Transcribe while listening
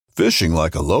Fishing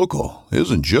like a local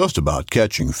isn't just about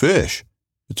catching fish.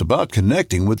 It's about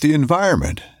connecting with the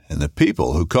environment and the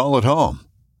people who call it home.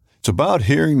 It's about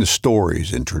hearing the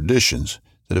stories and traditions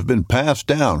that have been passed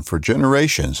down for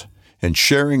generations and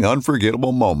sharing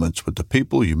unforgettable moments with the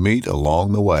people you meet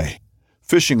along the way.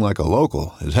 Fishing like a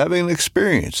local is having an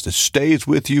experience that stays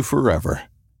with you forever.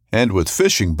 And with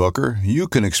Fishing Booker, you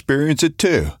can experience it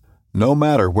too, no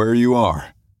matter where you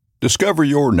are. Discover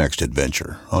your next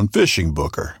adventure on Fishing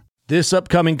Booker. This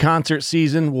upcoming concert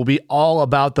season will be all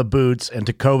about the boots, and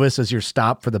Tecovas is your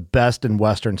stop for the best in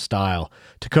Western style.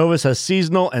 Tecovas has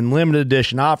seasonal and limited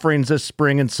edition offerings this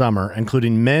spring and summer,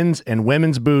 including men's and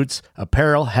women's boots,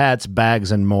 apparel, hats,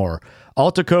 bags, and more.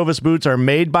 All Tecovas boots are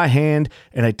made by hand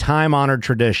in a time-honored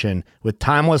tradition with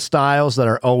timeless styles that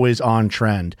are always on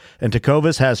trend. And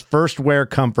Tecovas has first wear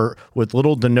comfort with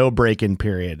little to no break-in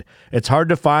period. It's hard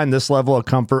to find this level of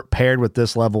comfort paired with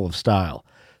this level of style.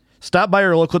 Stop by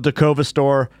your local Tecovas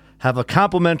store, have a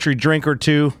complimentary drink or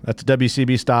two, that's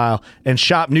WCB style, and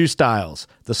shop new styles.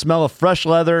 The smell of fresh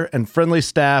leather and friendly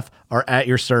staff are at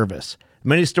your service.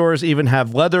 Many stores even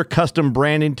have leather custom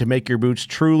branding to make your boots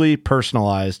truly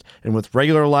personalized. And with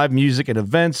regular live music and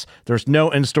events, there's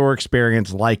no in-store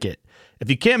experience like it.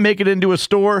 If you can't make it into a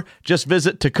store, just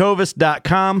visit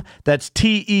tecovas.com. That's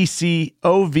TECOVAS.com.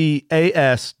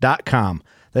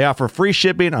 They offer free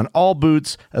shipping on all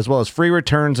boots, as well as free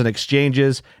returns and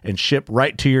exchanges, and ship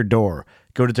right to your door.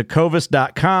 Go to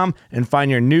tecovas.com and find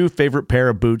your new favorite pair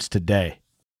of boots today.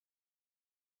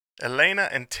 Elaina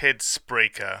and Ted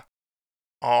Spraker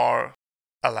are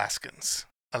Alaskans.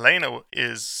 Elaina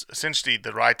is essentially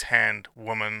the right-hand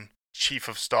woman, chief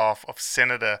of staff of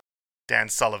Senator Dan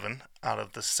Sullivan out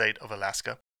of the state of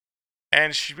Alaska.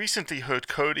 And she recently heard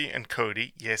Cody,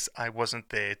 yes, I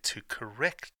wasn't there to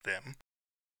correct them,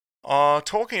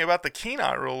 talking about the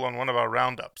Kenai rule on one of our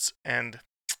roundups. And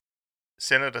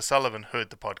Senator Sullivan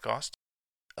heard the podcast.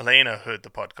 Elaina heard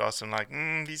the podcast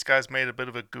and these guys made a bit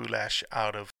of a goulash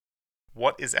out of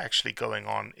what is actually going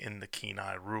on in the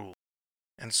Kenai rule.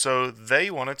 And so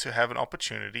they wanted to have an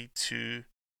opportunity to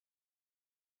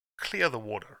clear the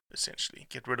water, essentially,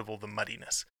 get rid of all the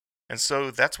muddiness. And so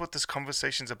that's what this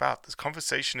conversation's about. This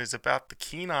conversation is about the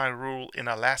Kenai rule in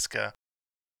Alaska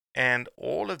and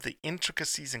all of the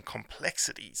intricacies and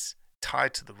complexities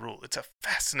tied to the rule. It's a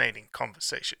fascinating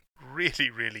conversation. Really,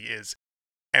 really is.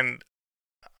 And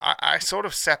I sort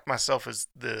of sat myself as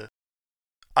the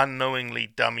unknowingly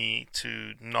dummy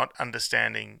to not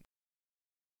understanding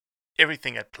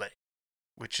everything at play,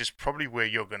 which is probably where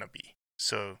you're going to be.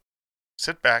 So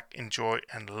sit back, enjoy,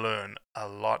 and learn a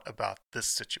lot about this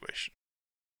situation.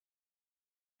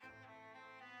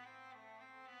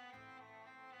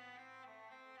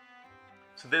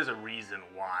 So there's a reason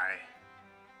why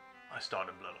I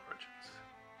started Blood Origins.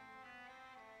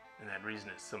 And that reason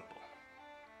is simple.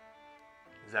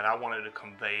 Is that I wanted to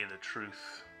convey the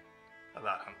truth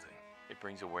about hunting. It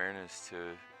brings awareness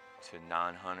to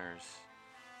non-hunters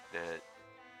that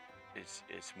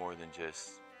it's more than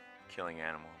just killing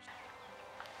animals.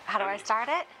 How do I start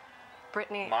it?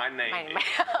 Brittany. My name is...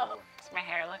 Does my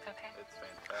hair look okay? It's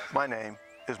fantastic. My name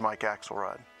is Mike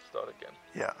Axelrod. Start again.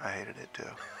 Yeah, I hated it too.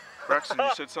 Braxton, you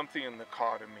said something in the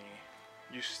car to me.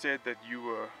 You said that you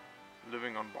were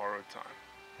living on borrowed time.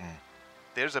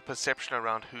 There's a perception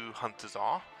around who hunters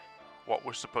are, what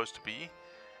we're supposed to be,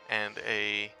 and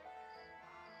a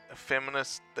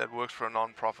feminist that works for a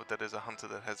non-profit that is a hunter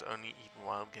that has only eaten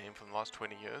wild game for the last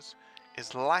 20 years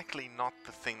is likely not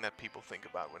the thing that people think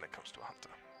about when it comes to a hunter.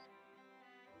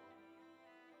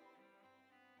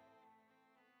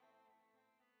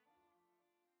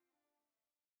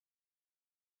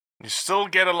 You still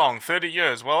get along 30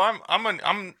 years. Well,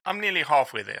 I'm nearly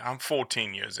halfway there. I'm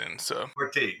 14 years in, so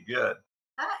 14, good.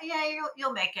 Yeah,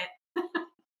 you'll make it.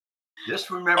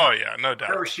 Just remember. Oh yeah, no doubt.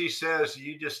 Whatever she says,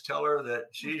 you just tell her that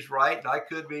she's right and I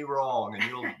could be wrong, and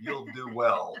you'll do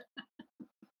well.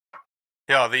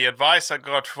 Yeah, the advice I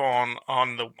got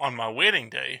on my wedding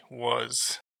day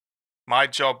was, my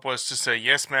job was to say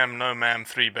yes, ma'am, no, ma'am,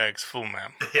 3 bags full,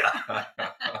 ma'am. Yeah,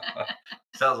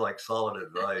 sounds like solid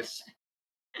advice.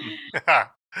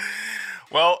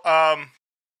 Well,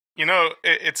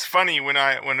 it's funny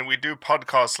when we do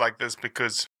podcasts like this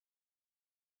because,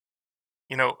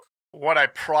 what I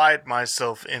pride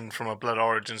myself in from a Blood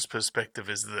Origins perspective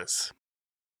is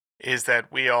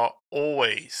that we are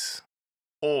always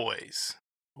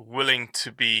willing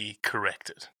to be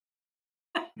corrected.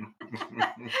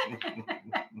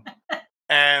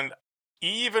 And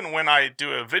even when I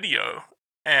do a video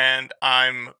and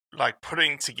I'm like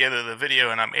putting together the video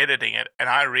and I'm editing it and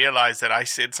I realize that I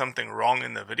said something wrong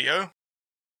in the video,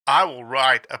 I will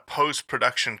write a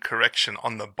post-production correction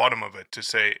on the bottom of it to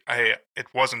say, hey, it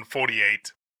wasn't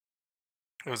 48.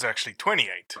 It was actually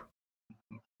 28.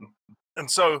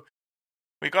 And so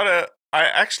I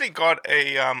actually got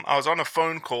I was on a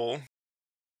phone call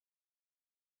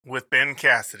with Ben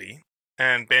Cassidy,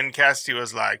 and Ben Cassidy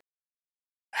was like,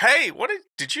 hey,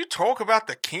 did you talk about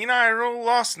the Kenai rule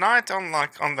last night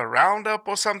on the roundup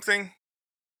or something?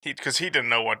 Because he didn't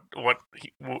know what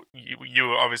you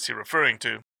were obviously referring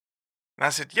to. And I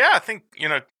said, yeah, I think,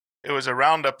 it was a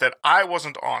roundup that I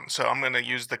wasn't on, so I'm going to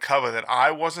use the cover that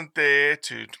I wasn't there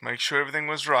to make sure everything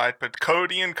was right. But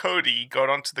Cody got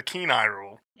onto the Kenai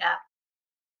rule. Yeah.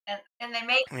 And And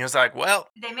he was like, well,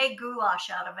 they made goulash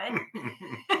out of it.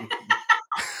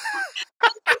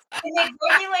 They made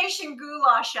regulation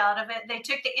goulash out of it. They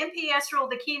took the MPS rule,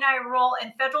 the Kenai rule,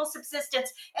 and federal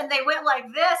subsistence, and they went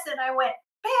like this. And I went,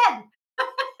 Ben,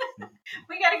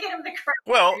 we got to get him the correct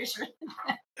version.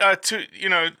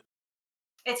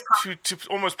 To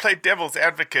almost play devil's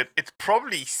advocate, it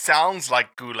probably sounds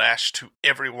like goulash to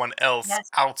everyone else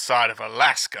outside of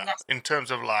Alaska in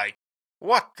terms of like,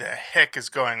 what the heck is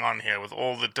going on here with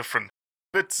all the different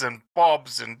bits and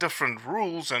bobs and different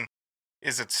rules, and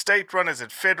is it state run, is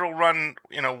it federal run,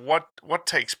 what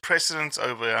takes precedence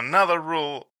over another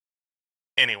rule?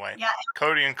 Anyway,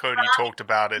 Cody talked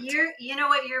about it. You know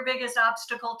what your biggest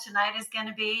obstacle tonight is going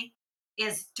to be?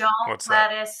 Is don't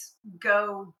let us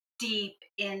go deep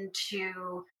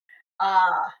into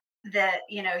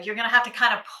you're going to have to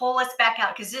kind of pull us back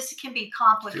out, because this can be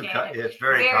complicated. It's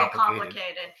very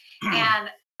complicated. And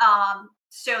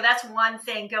so that's one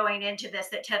thing going into this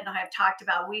that Ted and I have talked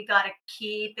about. We've got to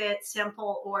keep it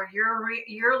simple, or you're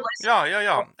listening.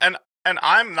 Yeah. And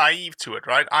I'm naive to it,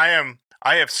 right? I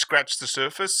have scratched the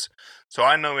surface, so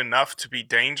I know enough to be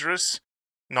dangerous.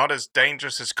 Not as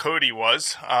dangerous as Cody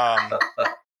was,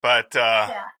 but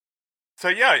So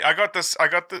yeah, I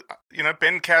got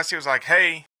Ben Cassidy was like,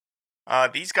 hey,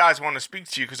 these guys want to speak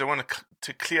to you because they want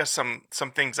to clear some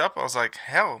things up. I was like,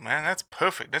 hell, man, that's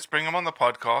perfect. Let's bring them on the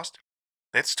podcast.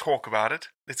 Let's talk about it.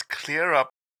 Let's clear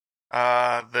up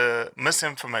the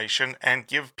misinformation and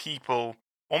give people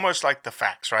almost like the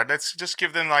facts, right? Let's just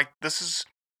give them like, this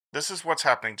is what's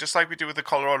happening. Just like we do with the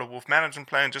Colorado Wolf Management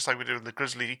Plan, just like we did with the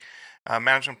Grizzly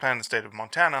Management Plan in the state of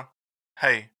Montana.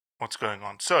 Hey, what's going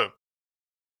on? So,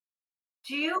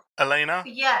 Elaina?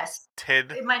 Yes.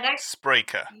 Ted? My next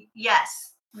Spraker.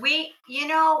 Yes.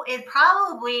 It'd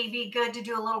probably be good to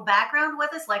do a little background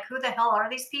with us, like who the hell are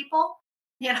these people?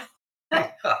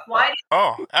 Why?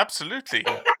 Oh, absolutely.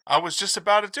 I was just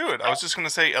about to do it. I was just going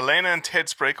to say, Elaina and Ted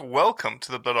Spraker, welcome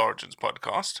to the Blood Origins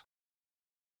podcast.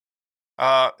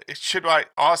 Should I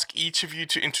ask each of you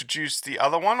to introduce the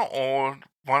other one, or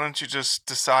why don't you just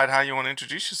decide how you want to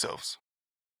introduce yourselves?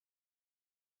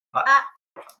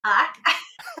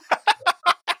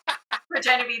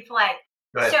 Pretend to be polite.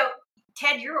 So,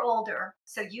 Ted, you're older,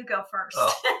 so you go first.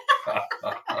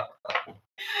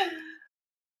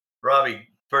 Robbie,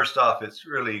 first off, it's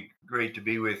really great to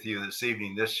be with you this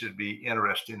evening. This should be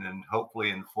interesting and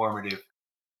hopefully informative.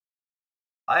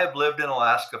 I have lived in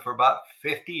Alaska for about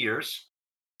 50 years.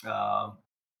 I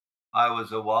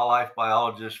was a wildlife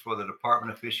biologist for the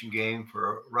Department of Fish and Game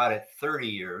for right at 30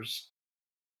 years.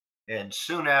 And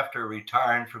soon after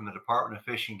retiring from the Department of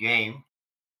Fish and Game,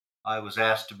 I was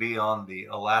asked to be on the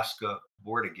Alaska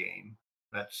Board of Game.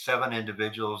 That's 7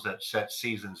 individuals that set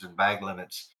seasons and bag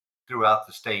limits throughout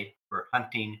the state for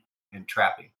hunting and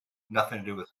trapping. Nothing to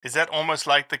do with. Is that almost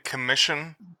like the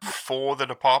commission for the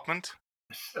department?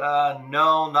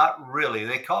 No, not really.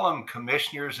 They call them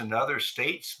commissioners in other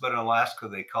states, but in Alaska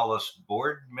they call us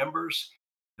board members.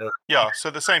 Yeah,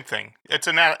 so the same thing. It's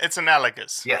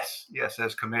analogous. Yes,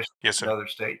 as commissioners in other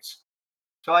states.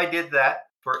 So I did that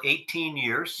for 18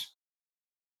 years.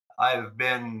 I've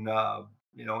been,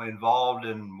 involved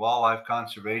in wildlife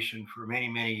conservation for many,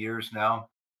 many years now.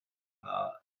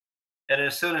 And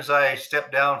as soon as I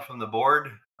stepped down from the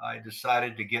board, I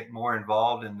decided to get more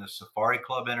involved in the Safari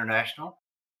Club International.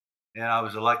 And I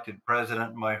was elected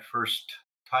president my first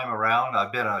time around.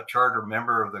 I've been a charter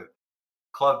member of the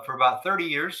club for about 30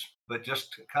 years, but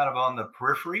just kind of on the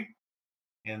periphery.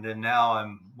 And then now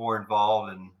I'm more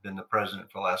involved and been the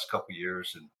president for the last couple of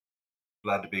years, and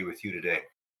glad to be with you today.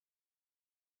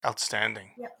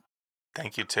 Outstanding. Yep.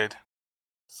 Thank you, Ted.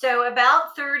 So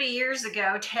about 30 years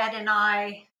ago, Ted and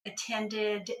I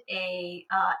attended a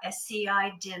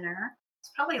SCI dinner.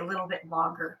 It's probably a little bit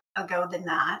longer ago than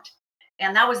that.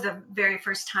 And that was the very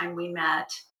first time we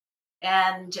met.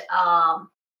 And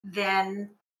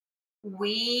then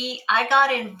I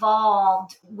got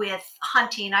involved with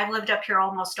hunting. I've lived up here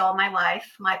almost all my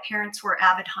life. My parents were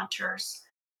avid hunters.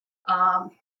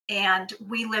 And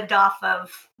we lived off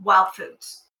of wild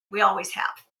foods. We always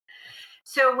have.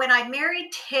 So when I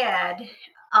married Ted,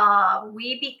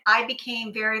 I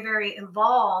became very, very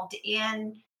involved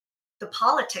in the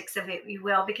politics of it, if you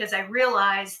will, because I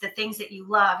realized the things that you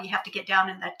love, you have to get down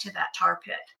to that tar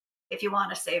pit if you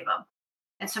want to save them.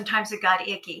 And sometimes it got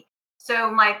icky.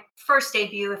 So my first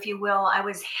debut, if you will, I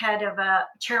was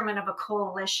chairman of a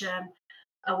coalition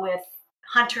with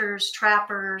hunters,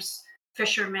 trappers,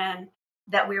 fishermen,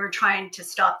 that we were trying to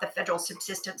stop the federal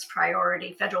subsistence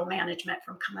priority, federal management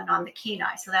from coming on the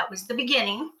Kenai. So that was the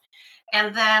beginning.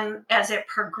 And then as it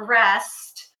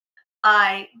progressed,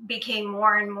 I became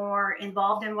more and more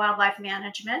involved in wildlife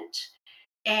management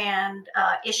and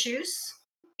issues.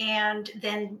 And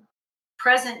then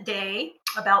present day,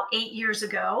 about 8 years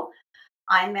ago,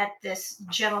 I met this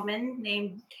gentleman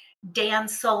named Dan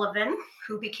Sullivan,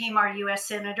 who became our U.S.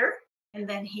 Senator. And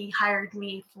then he hired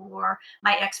me for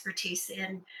my expertise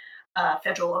in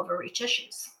federal overreach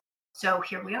issues. So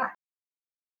here we are.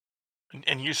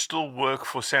 And you still work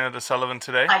for Senator Sullivan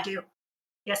today? I do.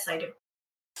 Yes, I do.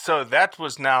 So that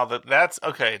was that's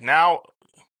okay. Now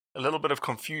a little bit of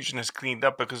confusion is cleaned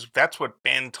up because that's what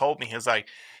Ben told me. He's like,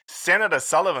 Senator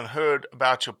Sullivan heard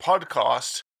about your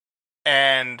podcast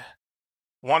and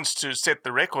wants to set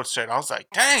the record straight. I was like,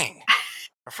 dang,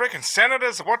 a freaking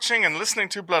senator's watching and listening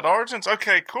to Blood Origins?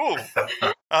 Okay, cool.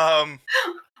 Well,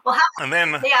 how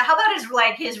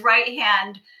about his right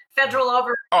hand federal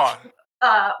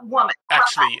woman?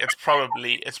 Actually, it's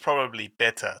probably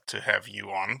better to have you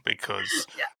on because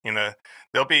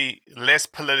there'll be less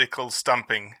political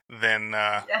stumping than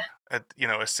a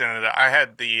senator. I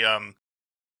had the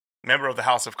member of the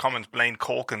House of Commons, Blaine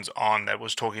Corkins, on that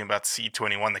was talking about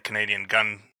C-21, the Canadian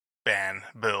gun ban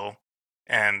bill,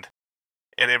 and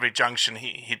at every junction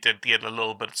he did get a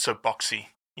little bit soapboxy,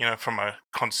 from a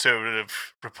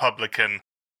conservative Republican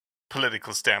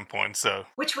political standpoint. So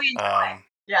which we enjoy.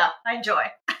 Yeah, I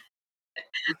enjoy.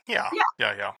 Yeah.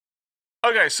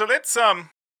 Okay, so let's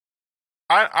I'm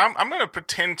gonna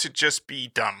pretend to just be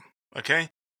dumb.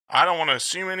 Okay, I don't want to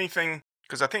assume anything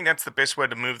because I think that's the best way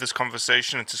to move this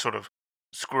conversation and to sort of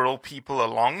squirrel people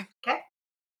along. Okay.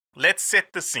 Let's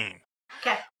set the scene.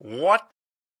 Okay. What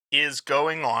is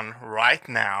going on right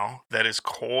now that is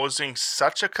causing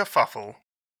such a kerfuffle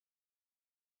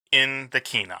in the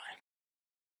Kenai?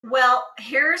 Well,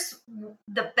 here's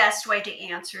the best way to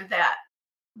answer that.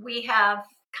 We have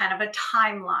kind of a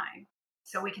timeline.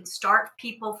 So we can start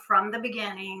people from the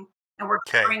beginning and we're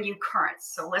covering you current.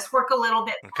 So let's work a little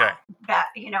bit back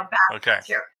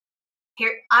here.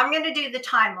 Here, I'm going to do the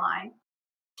timeline.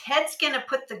 Ted's going to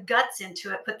put the guts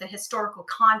into it, put the historical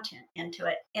content into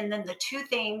it. And then the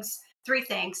three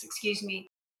things,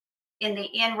 in the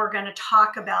end, we're going to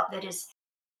talk about that is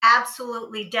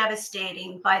absolutely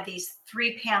devastating by these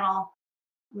 3-panel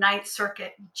Ninth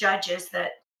Circuit judges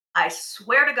that I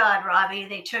swear to God, Robbie,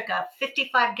 they took a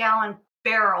 55-gallon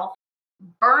barrel,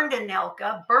 burned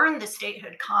Anilka, burned the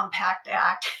Statehood Compact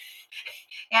Act,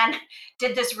 and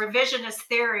did this revisionist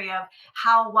theory of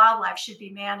how wildlife should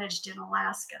be managed in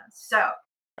Alaska.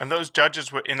 And those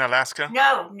judges were in Alaska?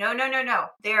 No.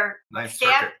 They're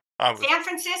San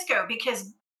Francisco,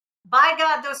 because by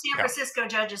God, those San Francisco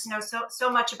judges know so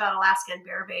much about Alaska and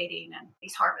bear baiting and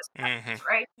these harvest methods,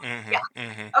 right?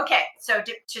 Okay, so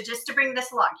to bring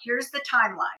this along, here's the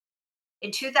timeline.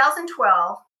 In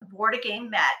 2012, the Board of Game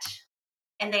met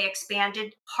and they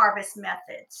expanded harvest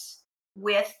methods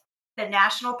with the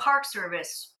National Park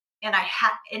Service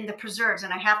in the preserves.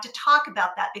 And I have to talk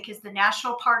about that because the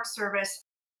National Park Service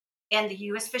and the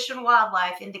U.S. Fish and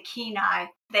Wildlife in the Kenai,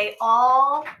 they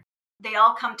all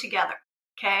come together.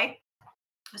 Okay,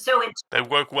 so they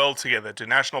work well together. Do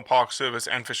National Park Service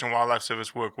and Fish and Wildlife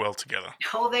Service work well together?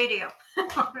 Oh, they do.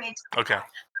 Okay.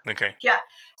 Yeah.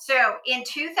 So in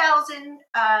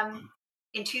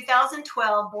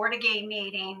 2012 Board of Game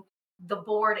meeting, the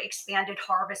board expanded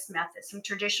harvest methods, some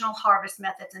traditional harvest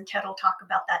methods, and Ted will talk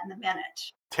about that in a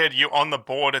minute. Ted, you on the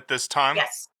board at this time?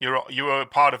 Yes. You were a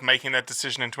part of making that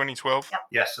decision in 2012? Yep.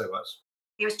 Yes, I was.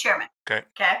 He was chairman. Okay.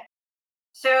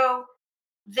 So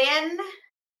then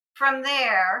from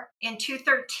there, in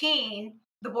 2013,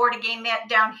 the Board of Game met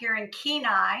down here in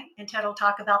Kenai, and Ted will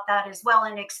talk about that as well,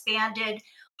 and expanded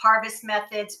harvest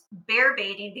methods, bear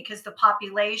baiting, because the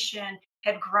population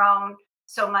had grown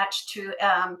so much to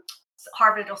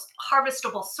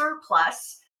harvestable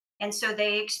surplus. And so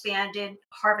they expanded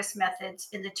harvest methods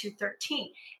in the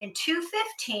 2013. In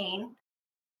 2015,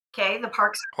 the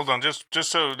parks. Hold on, just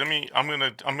so I'm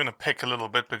gonna pick a little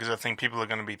bit because I think people are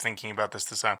going to be thinking about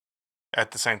this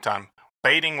at the same time.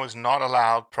 Baiting was not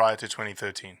allowed prior to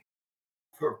 2013.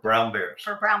 For brown bears.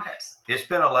 For brown bears. It's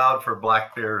been allowed for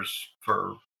black bears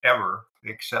forever,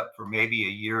 except for maybe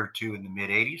a year or two in the mid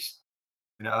 80s.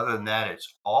 And other than that,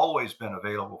 it's always been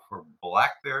available for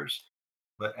black bears.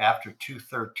 But after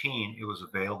 2013, it was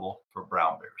available for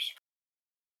brown bears.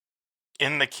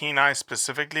 In the Kenai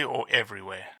specifically, or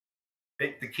everywhere?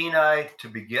 The Kenai to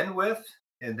begin with,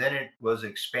 and then it was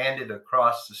expanded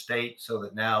across the state so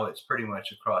that now it's pretty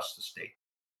much across the state.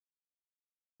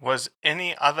 Was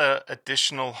any other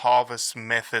additional harvest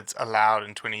methods allowed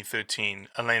in 2013?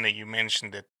 Elaina, you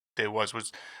mentioned that there was.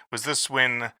 Was this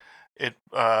when it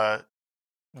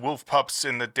wolf pups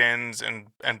in the dens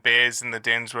and bears in the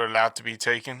dens were allowed to be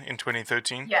taken in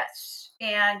 2013? Yes.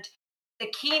 And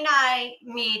the Kenai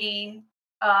meeting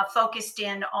focused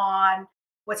in on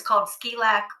what's called Ski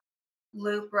Lac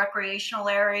Loop Recreational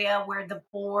Area, where the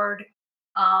board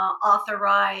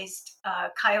authorized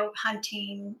coyote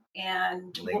hunting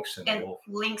and lynx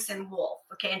and wolf.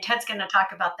 Okay, and Ted's going to talk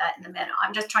about that in a minute.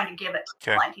 I'm just trying to give it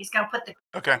to line. He's going to put the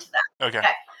into that. Okay.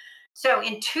 So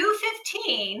in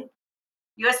 2015,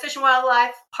 U.S. Fish and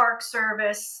Wildlife, Park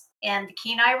Service, and the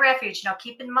Kenai Refuge. Now,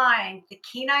 keep in mind, the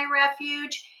Kenai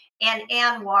Refuge and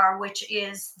ANWR, which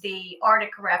is the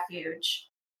Arctic Refuge,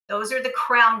 those are the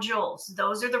crown jewels.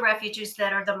 Those are the refuges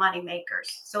that are the money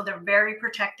makers. So they're very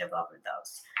protective over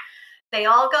those. They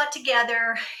all got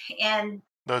together and...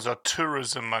 Those are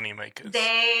tourism money makers.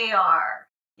 They are.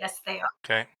 Yes, they are.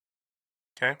 Okay.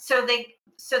 So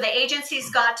the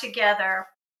agencies got together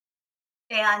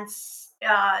and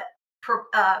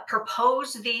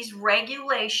proposed these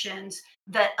regulations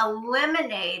that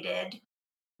eliminated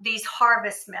these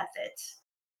harvest methods.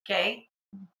 Okay,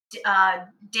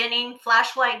 denning,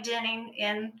 flashlight denning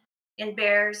in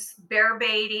bears, bear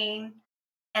baiting,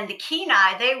 and the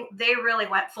Kenai. They really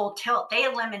went full tilt. They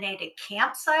eliminated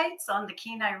campsites on the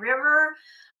Kenai River.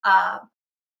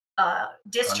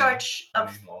 Discharge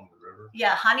hunting along the river.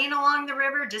 Yeah, hunting along the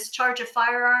river, discharge of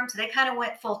firearms. They kind of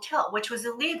went full tilt, which was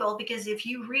illegal because if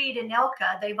you read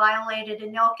ANILCA, they violated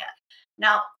ANILCA.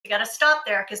 Now, you got to stop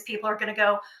there because people are going to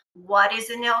go, what is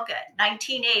ANILCA?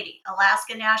 1980,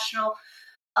 Alaska National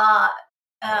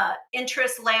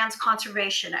Interest Lands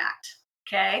Conservation Act.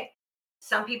 Okay.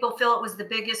 Some people feel it was the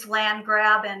biggest land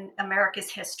grab in America's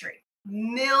history.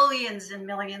 Millions and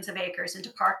millions of acres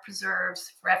into park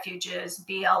preserves, refuges,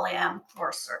 BLM,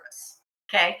 Forest Service.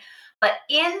 Okay. But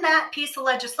in that piece of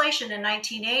legislation in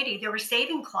 1980, there were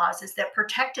saving clauses that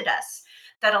protected us,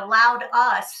 that allowed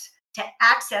us to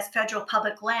access federal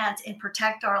public lands and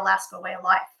protect our Alaska way of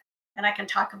life. And I can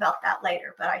talk about that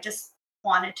later, but I just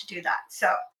wanted to do that.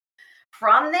 So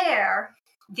from there,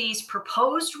 these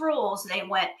proposed rules, they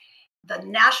went, the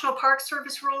National Park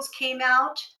Service rules came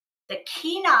out, the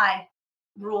Kenai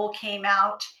rule came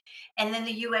out, and then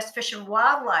the U.S. Fish and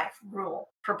Wildlife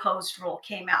proposed rule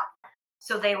came out.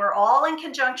 So they were all in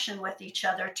conjunction with each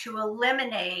other to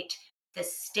eliminate the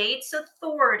state's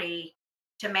authority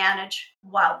to manage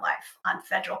wildlife on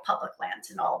federal public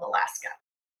lands in all of Alaska.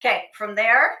 Okay, from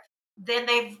there, then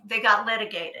they got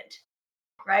litigated,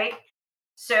 right?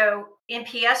 So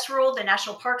NPS rule, the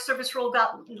National Park Service rule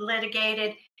got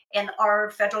litigated, and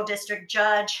our federal district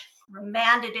judge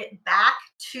remanded it back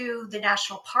to the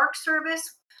National Park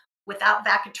Service without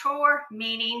vacatur,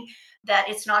 meaning that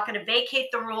it's not going to vacate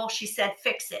the rule. She said,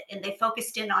 fix it. And they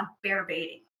focused in on bear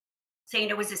baiting, saying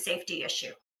it was a safety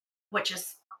issue, which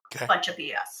is a bunch of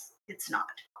BS. It's not.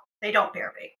 They don't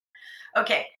bear bait.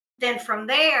 Okay. Then from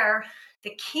there,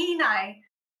 the Kenai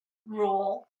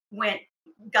rule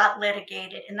got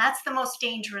litigated, and that's the most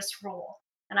dangerous rule.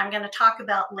 And I'm going to talk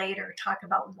about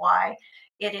why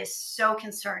it is so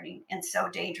concerning and so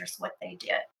dangerous what they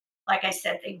did. Like I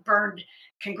said, they burned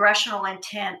congressional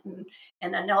intent and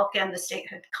ANILCA and the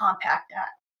Statehood Compact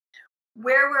Act.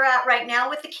 Where we're at right now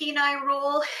with the Kenai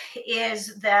rule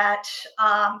is that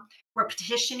we're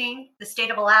petitioning the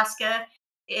state of Alaska,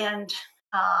 and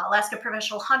Alaska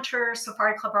Provincial Hunters,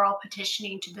 Safari Club are all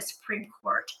petitioning to the Supreme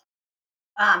Court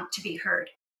to be heard,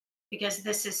 because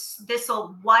this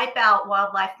will wipe out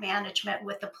wildlife management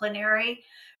with the plenary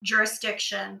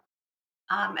jurisdiction.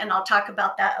 And I'll talk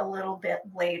about that a little bit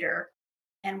later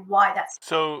and why that's...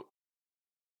 So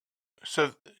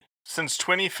since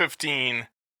 2015,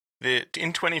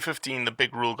 in 2015, the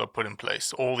big rule got put in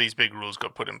place. All these big rules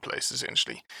got put in place,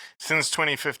 essentially. Since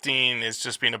 2015, it's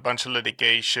just been a bunch of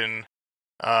litigation,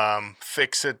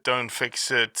 fix it, don't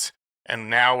fix it, and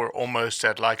now we're almost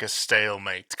at like a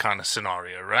stalemate kind of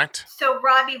scenario, right? So,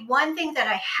 Robbie, one thing that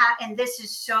I have, and this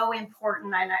is so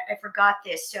important, and I forgot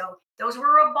this. So those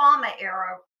were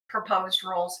Obama-era proposed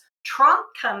rules. Trump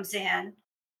comes in.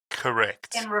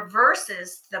 Correct. And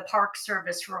reverses the Park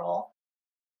Service rule.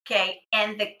 Okay,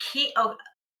 and the key. Oh,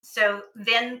 so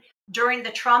then during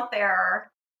the Trump era,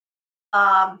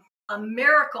 a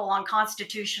miracle on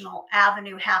Constitutional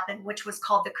Avenue happened, which was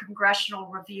called the Congressional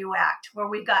Review Act, where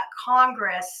we got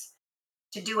Congress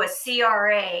to do a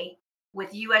CRA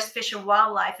with U.S. Fish and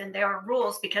Wildlife, and there are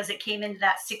rules because it came into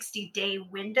that 60-day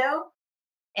window,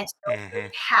 and so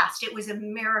it passed. It was a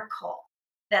miracle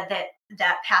that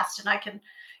passed, and I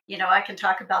can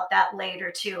talk about that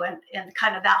later too, and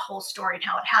kind of that whole story and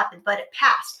how it happened. But it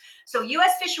passed. So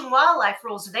U.S. Fish and Wildlife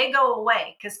rules, they go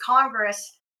away because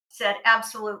Congress said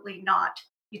absolutely not.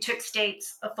 You took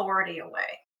states' authority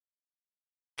away.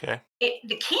 Okay.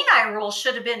 The Kenai rule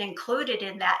should have been included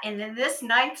in that. And in this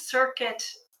Ninth Circuit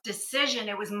decision,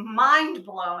 it was mind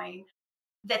blowing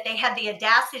that they had the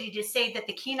audacity to say that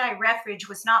the Kenai Refuge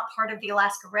was not part of the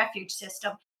Alaska Refuge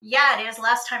System. Yeah, it is.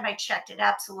 Last time I checked, it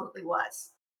absolutely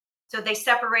was. So they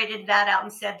separated that out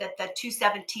and said that the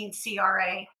 217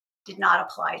 CRA did not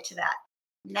apply to that.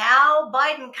 Now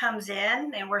Biden comes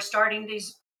in and we're starting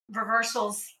these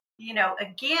reversals,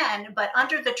 again, but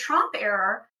under the Trump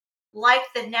era, like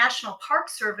the National Park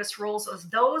Service rules, as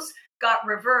those got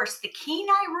reversed, the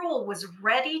Kenai rule was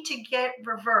ready to get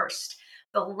reversed.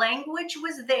 The language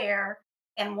was there,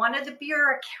 and one of the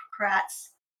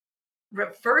bureaucrats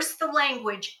reversed the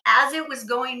language as it was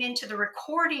going into the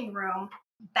recording room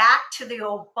back to the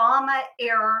Obama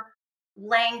era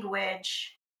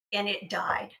language, and it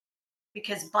died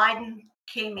because Biden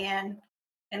came in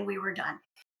and we were done.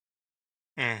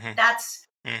 That's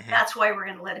why we're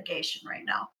in litigation right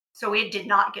now. So it did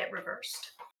not get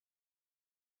reversed.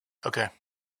 Okay.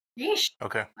 Yeesh.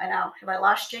 Okay. I know. Have I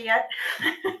lost you yet?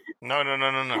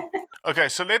 No. Okay,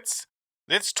 so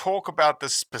let's talk about the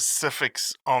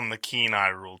specifics on the Kenai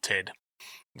rule, Ted,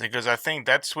 because I think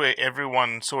that's where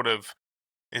everyone sort of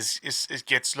is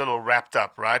gets a little wrapped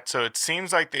up, right? So it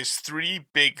seems like there's three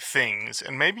big things,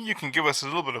 and maybe you can give us a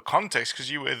little bit of context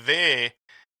because you were there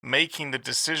making the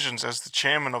decisions as the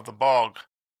chairman of the bog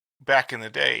back in the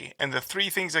day. And the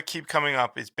three things that keep coming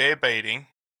up is bear baiting,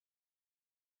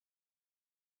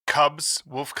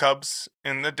 wolf cubs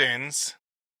in the dens,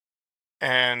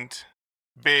 and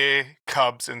bear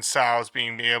cubs and sows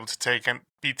being able to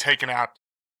be taken out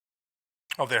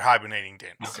of their hibernating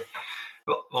dens. Okay.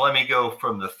 Well, let me go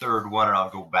from the third one, and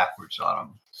I'll go backwards on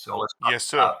them. So let's talk Yes,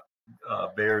 sir.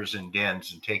 about bears and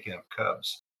dens and taking up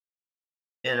cubs.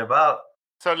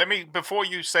 So before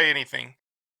you say anything,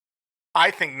 I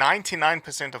think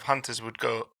 99% of hunters would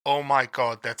go, "Oh my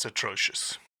God, that's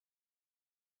atrocious."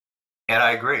 And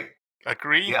I agree.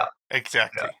 Agree? Yeah.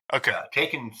 Exactly. Yeah. Okay. Yeah.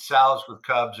 Taking sows with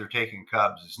cubs or taking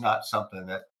cubs is not something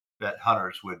that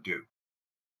hunters would do.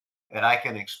 And I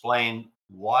can explain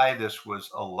why this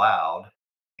was allowed,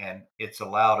 and it's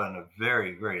allowed in a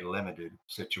very, very limited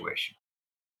situation.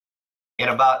 In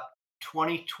about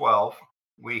 2012,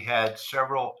 we had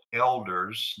several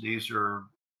elders. These are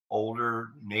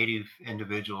older Native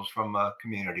individuals from a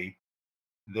community.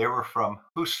 They were from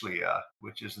Huslia,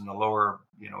 which is in the lower,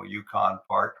 Yukon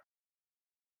part.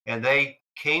 And they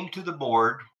came to the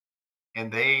board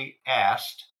and they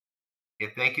asked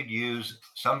if they could use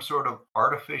some sort of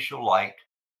artificial light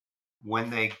when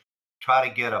they try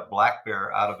to get a black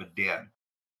bear out of a den.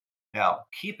 Now,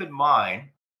 keep in mind,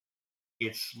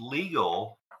 it's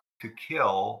legal to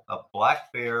kill a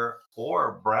black bear or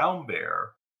a brown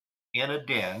bear in a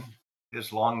den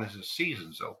as long as the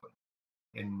season's open.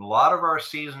 In a lot of our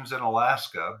seasons in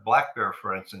Alaska, black bear,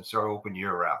 for instance, are open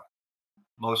year round.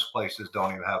 Most places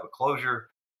don't even have a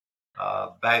closure.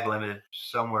 Bag limit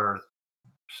somewhere,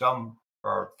 some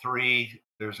are 3.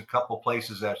 There's a couple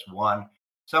places that's 1.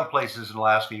 Some places in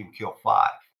Alaska you can kill 5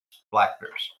 black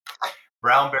bears.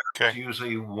 Brown bears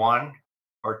usually 1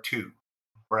 or 2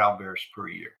 brown bears per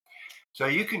year. So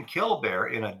you can kill a bear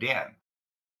in a den.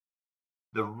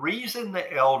 The reason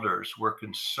the elders were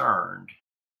concerned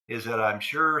is that I'm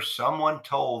sure someone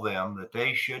told them that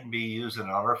they shouldn't be using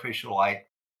artificial light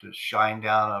to shine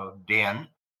down a den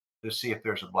to see if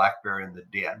there's a black bear in the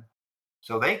den.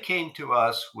 So they came to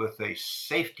us with a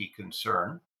safety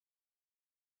concern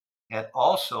and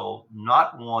also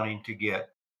not wanting to get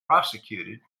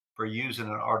prosecuted for using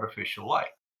an artificial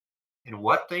light. And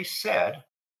what they said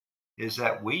is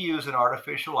that we use an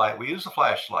artificial light, we use a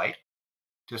flashlight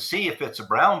to see if it's a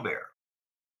brown bear.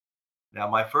 Now,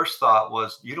 my first thought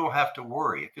was, you don't have to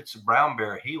worry. If it's a brown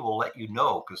bear, he will let you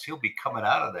know because he'll be coming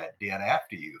out of that den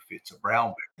after you if it's a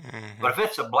brown bear. But if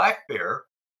it's a black bear,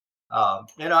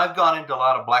 and I've gone into a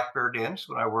lot of black bear dens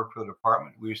when I worked for the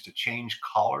department. We used to change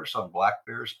collars on black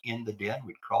bears in the den.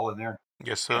 We'd crawl in there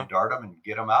and dart them and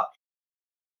get them out.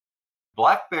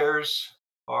 Black bears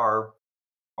are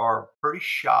pretty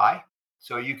shy.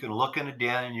 So you can look in a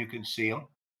den and you can see them.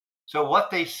 So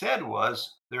what they said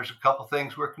was there's a couple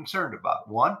things we're concerned about.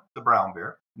 One, the brown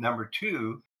bear. Number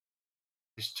two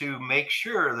is to make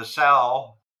sure the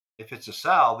sow, if it's a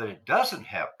sow, that it doesn't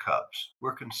have cubs.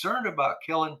 We're concerned about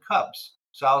killing cubs,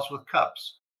 sows with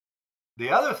cubs. The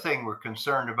other thing we're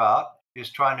concerned about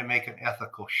is trying to make an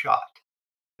ethical shot.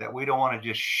 That we don't want to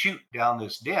just shoot down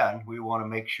this den. We want to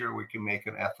make sure we can make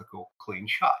an ethical, clean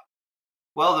shot.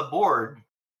 Well, the board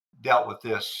dealt with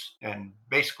this and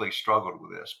basically struggled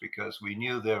with this because we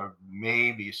knew there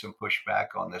may be some pushback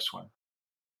on this one.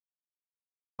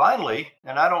 Finally,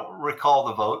 and I don't recall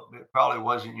the vote, it probably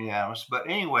wasn't unanimous, but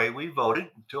anyway, we voted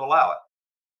to allow it.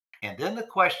 And then the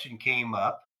question came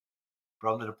up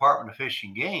from the Department of Fish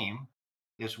and Game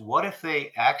is what if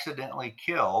they accidentally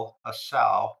kill a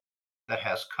sow that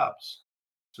has cubs?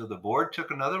 So the board took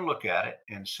another look at it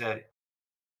and said,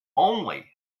 only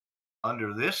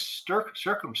under this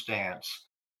circumstance,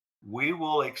 we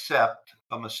will accept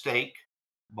a mistake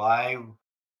by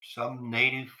some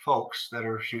native folks that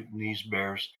are shooting these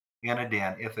bears in a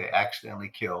den if they accidentally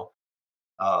kill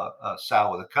a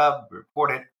sow with a cub,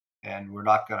 report it, and we're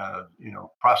not going to,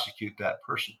 prosecute that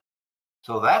person.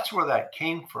 So that's where that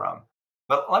came from.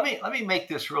 But let me make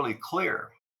this really clear.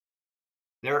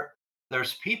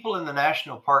 There's people in the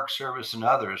National Park Service and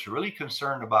others really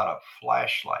concerned about a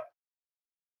flashlight.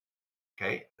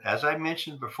 Okay, as I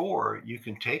mentioned before, you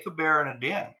can take a bear in a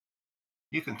den.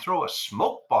 You can throw a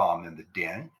smoke bomb in the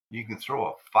den. You can throw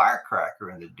a firecracker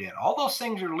in the den. All those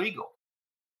things are legal.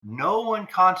 No one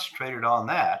concentrated on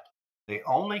that. They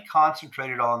only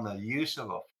concentrated on the use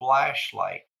of a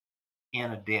flashlight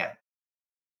in a den.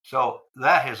 So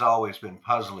that has always been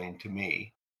puzzling to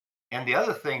me. And the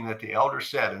other thing that the elder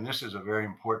said, and this is a very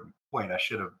important point I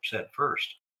should have said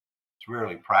first, it's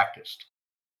rarely practiced.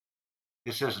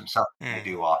 This isn't something they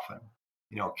do often.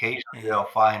 Occasionally they'll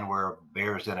find where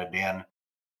bear's in a den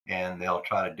and they'll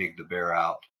try to dig the bear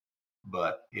out.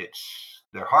 But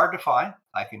they're hard to find.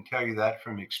 I can tell you that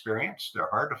from experience. They're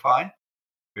hard to find.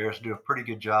 Bears do a pretty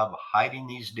good job of hiding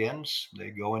these dens. They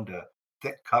go into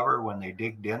thick cover when they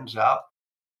dig dens out,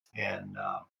 and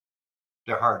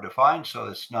they're hard to find, so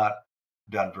it's not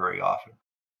done very often.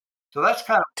 So that's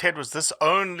kind of... Ted, was this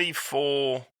only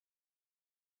for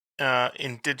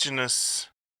indigenous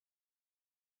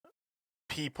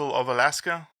people of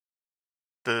Alaska,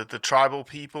 the tribal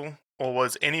people, or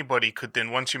was anybody could then,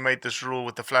 once you made this rule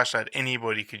with the flashlight,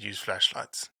 anybody could use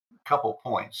flashlights? Couple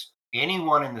points.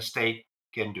 Anyone in the state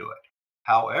can do it.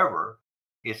 However,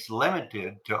 it's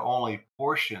limited to only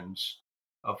portions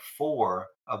of 4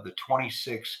 of the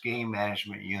 26 game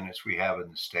management units we have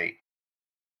in the state.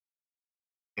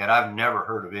 And I've never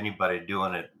heard of anybody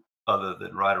doing it other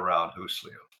than right around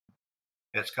Husleo.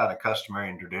 It's kind of customary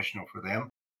and traditional for them.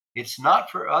 It's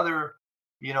not for other,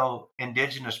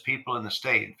 indigenous people in the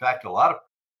state. In fact, a lot of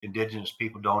indigenous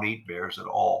people don't eat bears at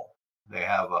all. They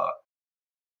have a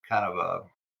kind of a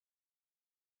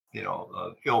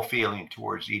ill feeling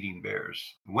towards eating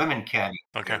bears. Women can't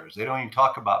eat bears. They don't even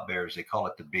talk about bears. They call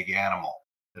it the big animal.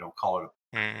 They don't call it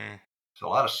So a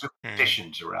lot of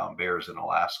superstitions around bears in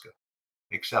Alaska,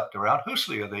 except around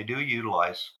Husleo, they do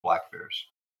utilize black bears.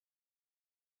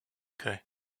 Okay.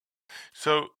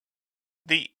 So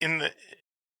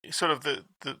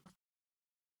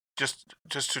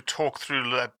just to talk through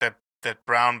that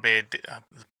brown bear,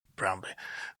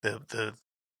 the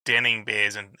denning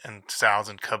bears and sows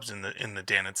and cubs in the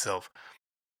den itself.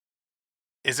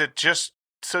 Is it just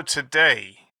so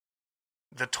today?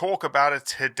 The talk about it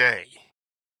today.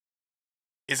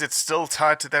 Is it still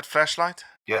tied to that flashlight?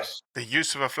 Yes. The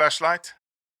use of a flashlight?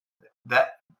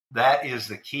 That is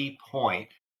the key point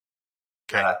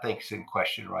that I think is in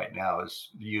question right now, is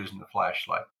using the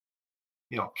flashlight.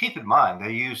 Keep in mind,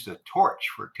 they used a torch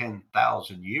for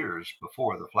 10,000 years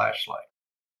before the flashlight.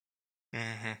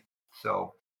 Mm-hmm.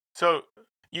 So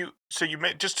you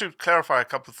may, just to clarify a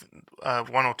couple of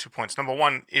 1 or 2 points. Number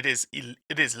one, it is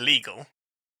legal.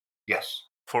 Yes.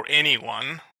 For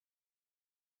anyone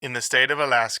in the state of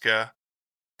Alaska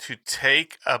to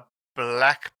take a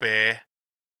black bear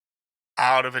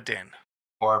out of a den.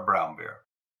 Or a brown bear.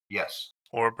 Yes.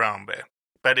 Or a brown bear.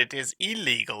 But it is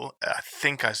illegal. I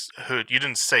think I heard, you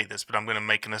didn't say this, but I'm going to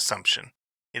make an assumption.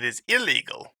 It is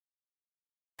illegal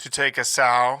to take a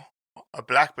sow, a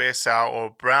black bear sow or a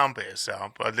brown bear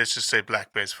sow, but let's just say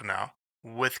black bears for now,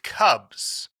 with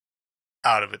cubs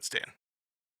out of its den.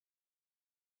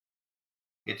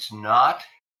 It's not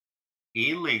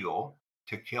illegal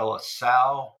to kill a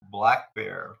sow black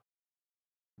bear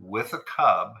with a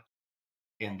cub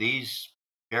in these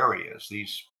areas,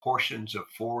 these portions of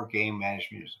 4 game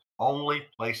management units, only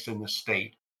placed in the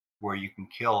state where you can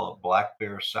kill a black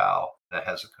bear sow that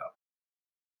has a cub.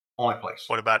 Only place.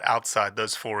 What about outside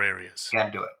those 4 areas?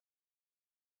 Can't do it.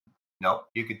 No,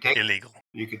 you could take Illegal.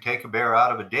 You could take a bear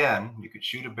out of a den. You could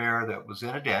shoot a bear that was in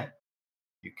a den.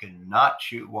 You cannot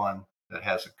shoot one that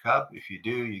has a cub. If you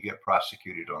do, you get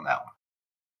prosecuted on that one.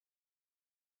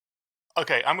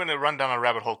 Okay, I'm going to run down a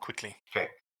rabbit hole quickly. Okay.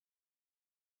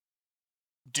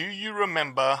 Do you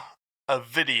remember a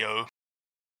video?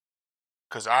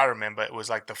 Because I remember it was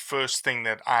like the first thing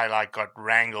that I got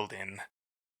wrangled in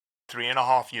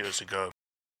 3.5 years ago,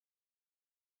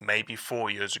 maybe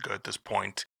 4 years ago at this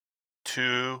point.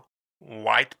 Two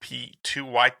white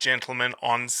gentlemen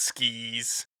on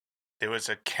skis. There was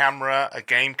a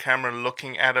game camera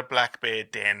looking at a black bear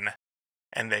den,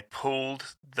 and they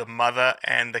pulled the mother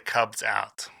and the cubs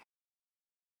out.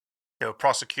 They were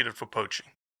prosecuted for poaching.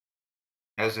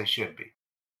 As they should be.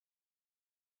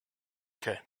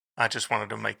 Okay. I just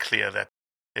wanted to make clear that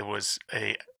they were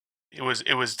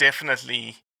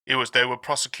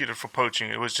prosecuted for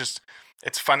poaching.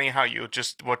 It's funny how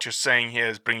what you're saying here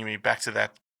is bringing me back to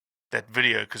that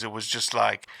video, because it was just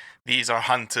like, these are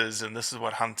hunters and this is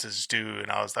what hunters do.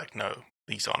 And I was like, no,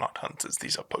 these are not hunters.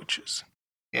 These are poachers.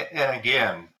 And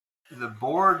again, the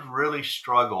board really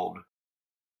struggled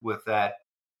with that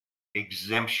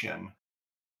exemption.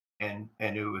 And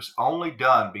it was only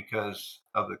done because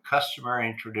of the customary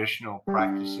and traditional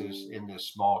practices in this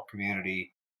small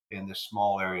community, in this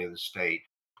small area of the state.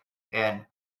 And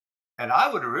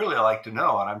I would really like to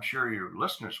know, and I'm sure your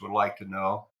listeners would like to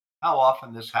know, how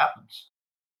often this happens.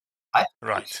 I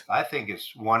think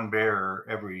it's one bear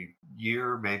every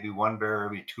year, maybe one bear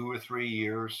every 2 or 3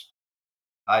 years.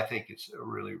 I think it's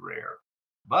really rare.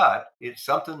 But it's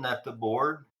something that the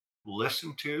board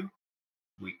listened to.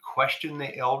 We question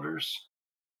the elders.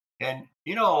 And,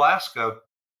 Alaska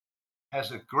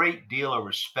has a great deal of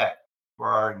respect for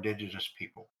our indigenous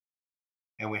people.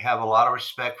 And we have a lot of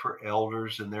respect for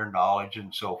elders and their knowledge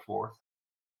and so forth.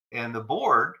 And the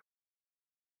board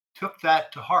took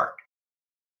that to heart.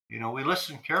 We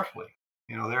listened carefully.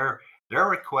 Their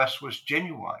request was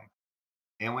genuine.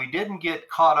 And we didn't get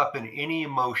caught up in any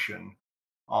emotion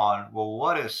on, well,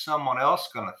 what is someone else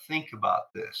going to think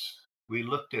about this? We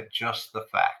looked at just the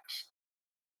facts.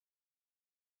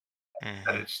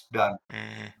 That it's done.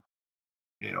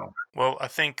 Well, I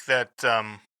think that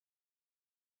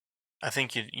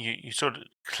you sort of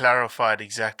clarified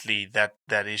exactly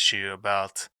that issue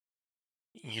about,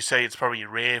 you say it's probably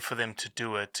rare for them to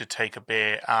do it, to take a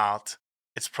bear out.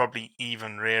 It's probably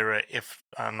even rarer if,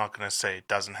 I'm not going to say it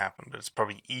doesn't happen, but it's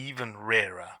probably even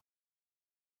rarer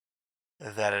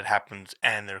that it happens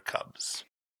and they're cubs.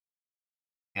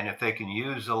 And if they can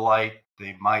use the light,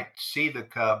 they might see the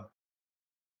cub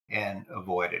and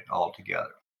avoid it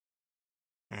altogether.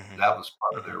 That was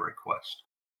part of their request.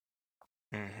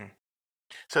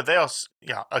 So they also,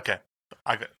 yeah, okay.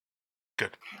 I got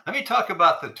good. Let me talk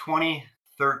about the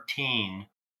 2013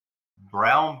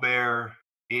 brown bear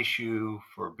issue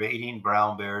for baiting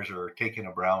brown bears or taking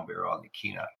a brown bear on the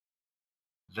Kenai.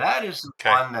 That is the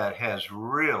one that has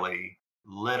really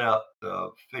lit up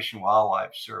the Fish and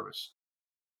Wildlife Service.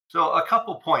 So a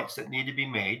couple points that need to be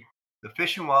made. The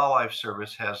Fish and Wildlife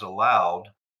Service has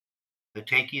allowed the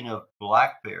taking of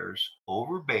black bears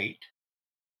over bait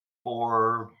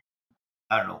for,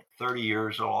 30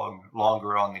 years or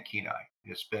longer on the Kenai.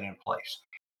 It's been in place.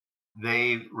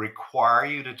 They require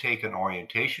you to take an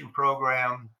orientation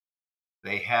program.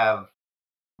 They have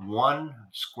 1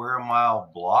 square mile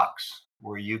blocks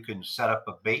where you can set up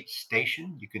a bait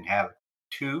station. You can have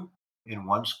 2 in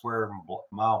 1 square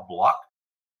mile block.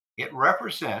 It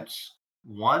represents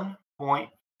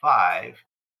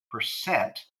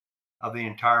 1.5% of the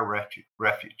entire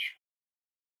refuge.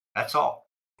 That's all.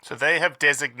 So they have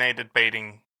designated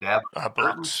baiting They have a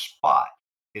certain spot.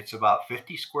 It's about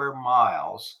 50 square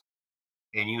miles,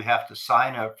 and you have to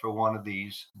sign up for one of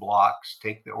these blocks,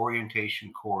 take the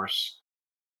orientation course,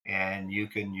 and you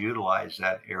can utilize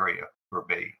that area for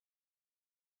bait.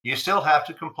 You still have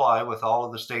to comply with all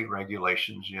of the state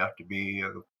regulations. You have to be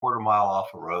a quarter mile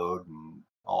off a road and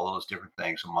all those different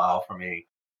things, a mile from any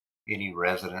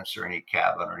residence or any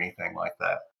cabin or anything like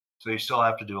that. So you still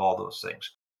have to do all those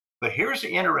things. But here's the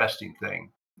interesting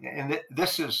thing, and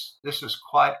this is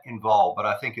quite involved, but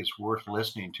I think it's worth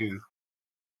listening to.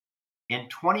 In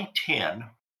 2010,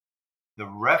 the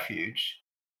refuge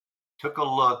took a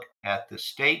look at the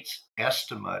state's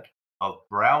estimate of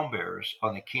brown bears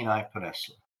on the Kenai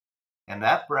Peninsula. And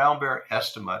that brown bear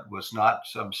estimate was not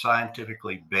some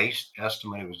scientifically based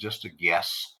estimate. It was just a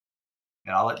guess.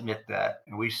 And I'll admit that.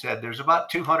 And we said there's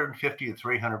about 250 to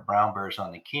 300 brown bears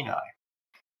on the Kenai.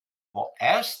 Well,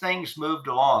 as things moved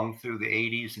along through the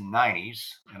 80s and 90s,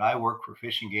 and I worked for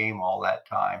Fish and Game all that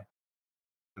time,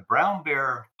 the brown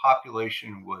bear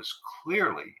population was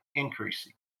clearly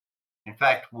increasing. In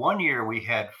fact, one year we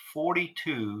had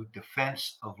 42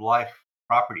 defense of life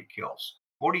property kills.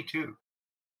 42.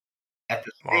 At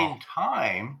the Wow. same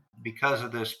time, because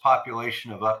of this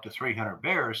population of up to 300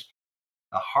 bears,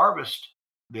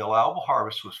 the allowable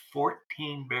harvest was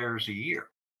 14 bears a year.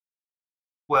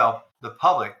 Well, the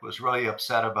public was really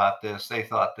upset about this. They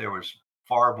thought there was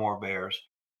far more bears.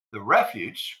 The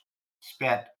refuge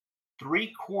spent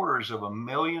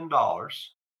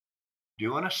 $750,000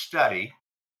 doing a study,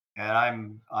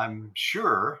 and I'm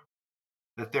sure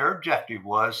that their objective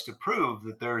was to prove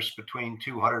that there's between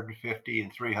 250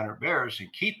 and 300 bears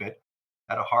and keep it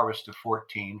at a harvest of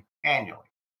 14 annually.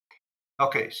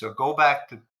 Okay, so go back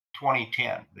to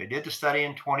 2010. They did the study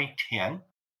in 2010.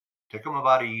 Took them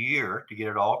about a year to get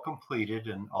it all completed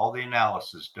and all the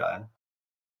analysis done.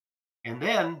 And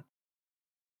then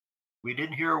we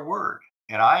didn't hear a word.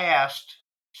 And I asked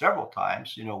several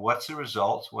times, what's the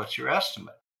results? What's your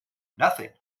estimate?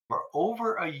 Nothing for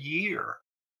over a year.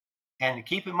 And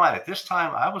keep in mind, at this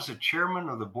time, I was the chairman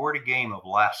of the Board of Game of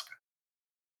Alaska.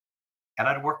 And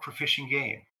I'd worked for Fish and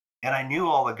Game. And I knew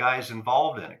all the guys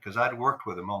involved in it because I'd worked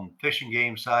with them on the Fish and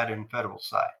Game side and federal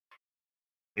side.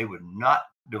 They would not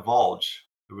divulge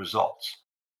the results.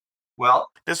 Well,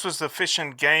 This was the Fish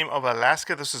and Game of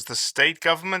Alaska. This is the state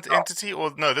government entity,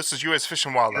 or no? This is U.S. Fish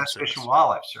and Wildlife U.S. Fish and Service.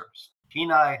 Wildlife Service,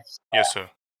 Kenai. Yes, sir.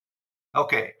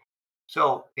 Okay,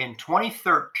 so in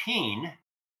 2013,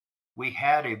 we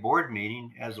had a board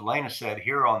meeting, as Elaina said,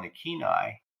 here on the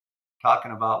Kenai,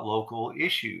 talking about local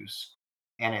issues.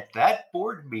 And at that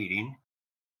board meeting,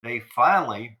 they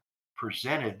finally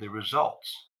presented the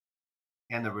results.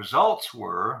 And the results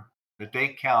were that they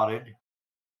counted,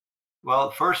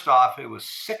 well, first off, it was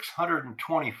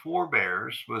 624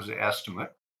 bears was the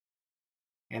estimate.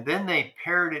 And then they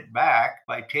pared it back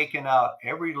by taking out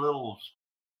every little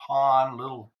pond,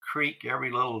 little creek, every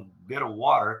little bit of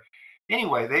water.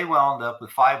 Anyway, they wound up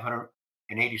with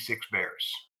 586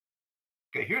 bears.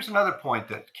 Okay, here's another point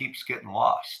that keeps getting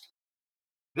lost.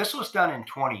 This was done in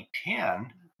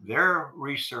 2010. Their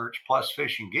research plus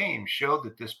Fish and Game showed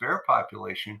that this bear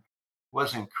population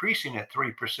was increasing at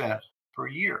 3% per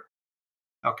year.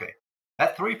 Okay,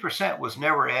 that 3% was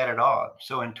never added on.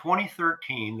 So in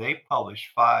 2013, they published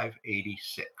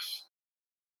 586.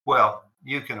 Well,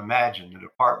 you can imagine the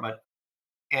department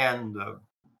and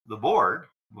the board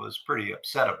was pretty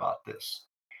upset about this.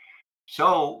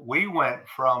 So we went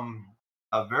from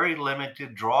a very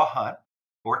limited draw hunt,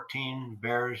 14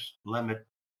 bears limit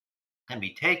can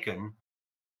be taken,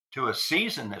 to a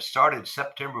season that started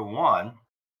September 1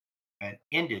 and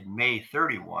ended May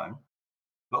 31.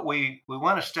 But we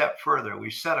went a step further.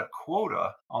 We set a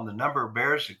quota on the number of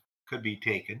bears that could be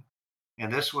taken.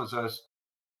 And this was a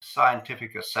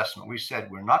scientific assessment. We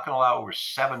said we're not going to allow over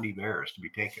 70 bears to be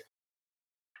taken.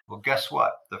 Well, guess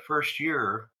what? The first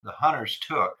year, the hunters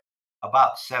took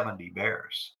about 70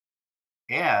 bears.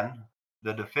 And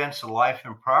the defense of life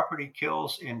and property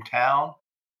kills in town,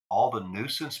 all the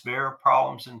nuisance bear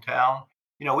problems in town.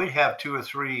 We'd have 2 or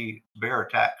 3 bear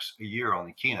attacks a year on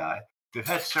the Kenai. We've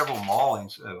had several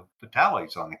maulings of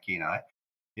fatalities on the Kenai.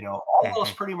 All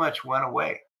those pretty much went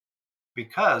away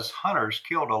because hunters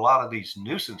killed a lot of these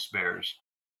nuisance bears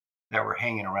that were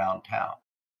hanging around town.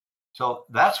 So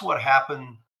that's what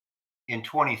happened in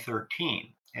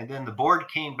 2013. And then the board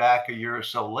came back a year or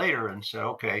so later and said,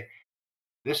 okay,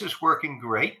 this is working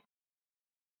great,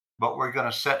 but we're going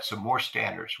to set some more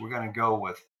standards. We're going to go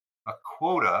with a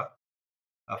quota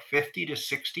of 50 to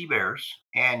 60 bears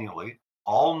annually,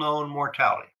 all known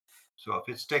mortality. So if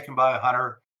it's taken by a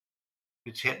hunter,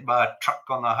 it's hit by a truck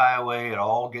on the highway, it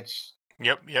all gets.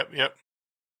 Yep.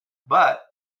 But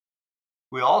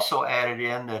we also added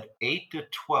in that 8 to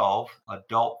 12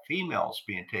 adult females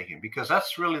being taken, because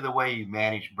that's really the way you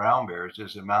manage brown bears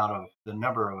is the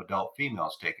number of adult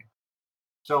females taken.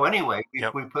 So anyway,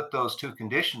 we put those 2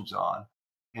 conditions on,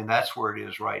 and that's where it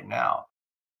is right now.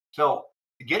 So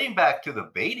getting back to the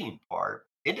baiting part,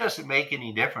 it doesn't make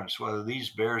any difference whether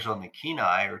these bears on the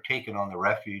Kenai are taken on the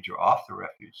refuge or off the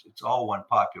refuge. It's all one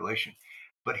population.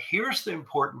 But here's the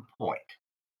important point.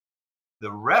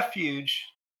 The refuge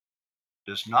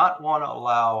does not want to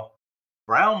allow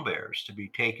brown bears to be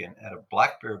taken at a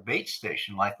black bear bait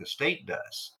station like the state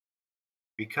does,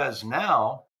 because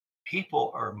now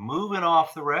people are moving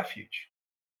off the refuge.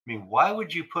 I mean, why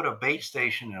would you put a bait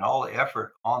station and all the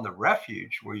effort on the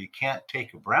refuge where you can't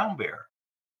take a brown bear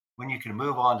when you can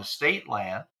move on to state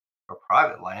land or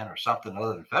private land or something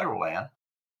other than federal land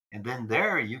And then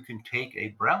there you can take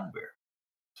a brown bear.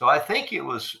 So I think it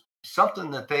was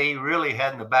something that they really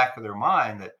had in the back of their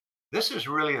mind, that this is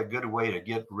really a good way to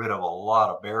get rid of a lot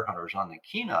of bear hunters on the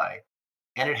Kenai.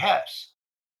 And it has.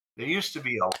 There used to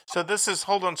be a So this is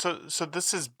hold on. So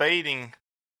this is baiting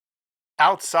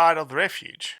outside of the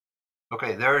refuge.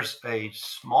 Okay, there's a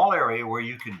small area where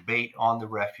you can bait on the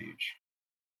refuge.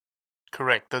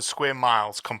 Correct. The square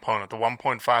miles component, the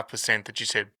 1.5% that you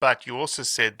said. But you also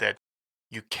said that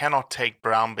you cannot take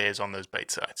brown bears on those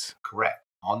bait sites. Correct.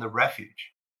 On the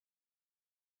refuge.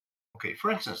 Okay,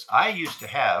 for instance, I used to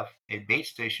have a bait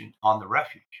station on the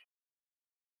refuge.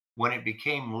 When it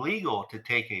became legal to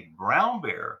take a brown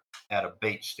bear at a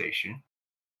bait station,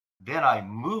 then I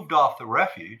moved off the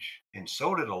refuge, and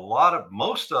so did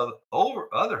most of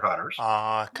other hunters.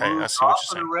 Ah, okay. I Moved see what off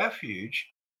you're of the saying. refuge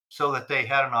so that they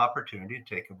had an opportunity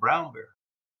to take a brown bear.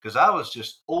 Because I was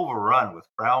just overrun with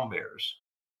brown bears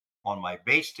on my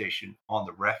bait station on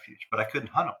the refuge, but I couldn't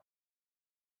hunt them.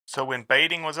 So when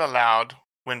baiting was allowed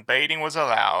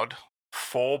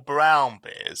for brown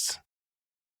bears,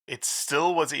 it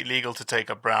still was illegal to take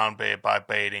a brown bear by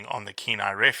baiting on the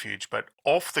Kenai Refuge, but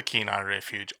off the Kenai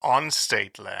Refuge, on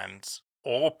state lands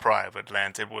or private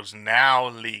lands, it was now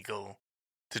legal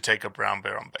to take a brown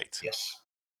bear on bait. Yes,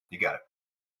 you got it.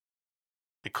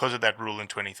 Because of that rule in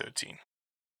 2013.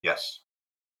 Yes.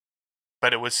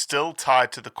 But it was still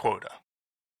tied to the quota.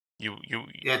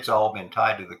 It's all been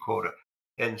tied to the quota.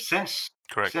 And since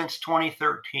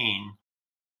 2013,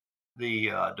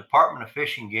 the Department of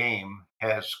Fish and Game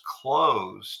has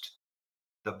closed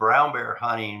the brown bear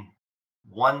hunting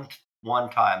one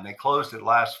time. They closed it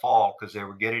last fall because they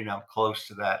were getting up close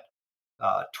to that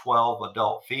 12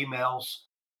 adult females.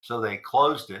 So they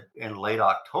closed it in late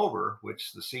October,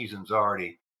 which the season's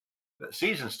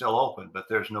still open, but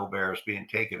there's no bears being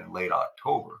taken in late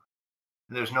October.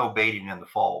 There's no baiting in the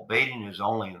fall. Baiting is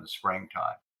only in the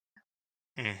springtime.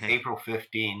 April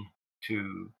 15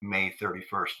 to May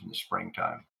 31st in the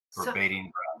springtime for baiting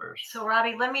brown bears. So,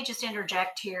 Robbie, let me just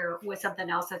interject here with something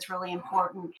else that's really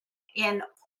important. In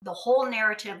the whole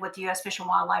narrative with the U.S. Fish and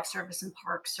Wildlife Service and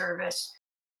Park Service,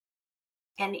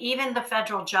 and even the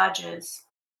federal judges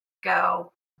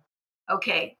go,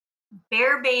 okay,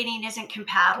 bear baiting isn't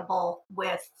compatible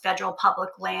with federal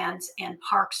public lands and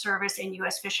Park Service and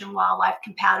U.S. Fish and Wildlife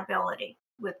compatibility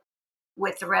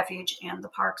with the refuge and the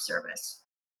Park Service,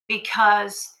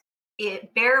 because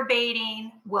bear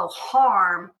baiting will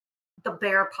harm the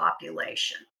bear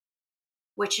population,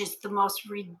 which is the most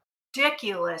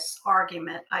ridiculous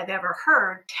argument I've ever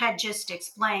heard. Ted just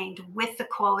explained with the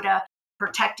quota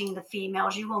protecting the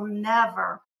females, you will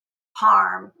never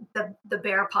harm the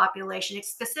bear population,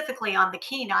 specifically on the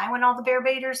Kenai when all the bear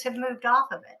baiters have moved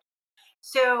off of it.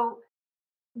 So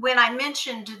when I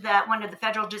mentioned that one of the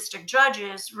federal district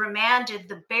judges remanded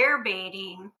the bear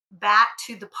baiting back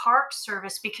to the Park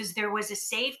Service because there was a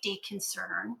safety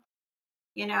concern,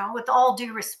 with all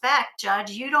due respect,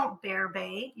 Judge, you don't bear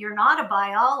bait. You're not a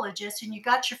biologist, and you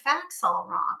got your facts all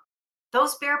wrong.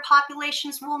 Those bear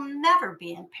populations will never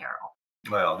be in peril.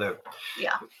 Well,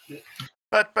 yeah.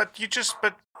 But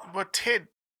what Ted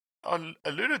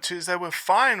alluded to is they were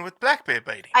fine with black bear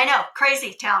baiting. I know,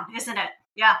 crazy town, isn't it?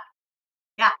 Yeah.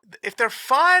 If they're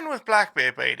fine with black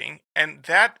bear baiting, and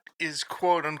that is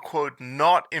quote unquote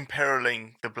not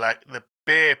imperiling the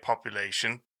bear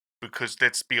population, because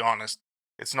let's be honest,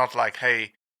 it's not like,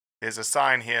 hey, there's a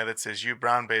sign here that says you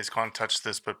brown bears can't touch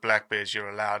this, but black bears you're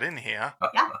allowed in here.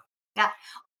 Yeah.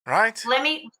 Right?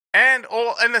 And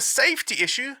a safety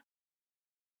issue.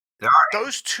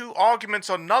 Those two arguments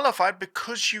are nullified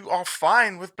because you are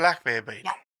fine with black bear baiting.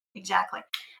 Yeah, exactly.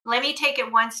 Let me take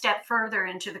it one step further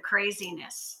into the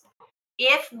craziness.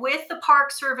 If with the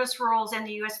Park Service rules and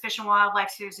the U.S. Fish and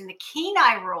Wildlife Service and the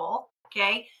Kenai rule,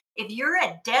 okay, if you're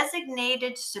a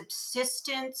designated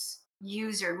subsistence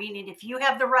user, meaning if you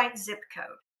have the right zip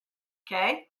code,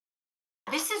 okay,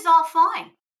 this is all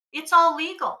fine. It's all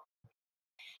legal.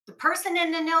 The person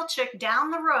in Ninilchik down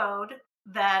the road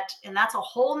and that's a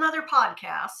whole nother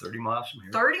podcast. 30 miles from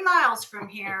here. 30 miles from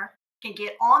here can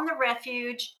get on the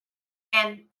refuge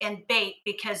and bait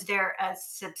because they're a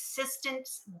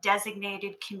subsistence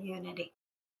designated community.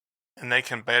 And they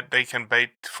can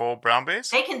bait for brown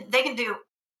bears? They can do.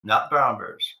 Not brown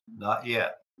bears. Not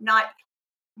yet. Not.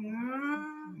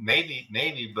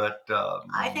 Maybe, but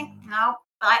I think no.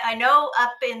 I know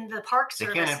up in the Park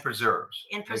Service. They can in preserves.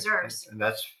 In preserves. And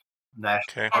that's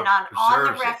national. And on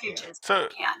the refuges. So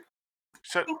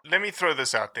let me throw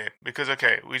this out there because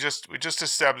we just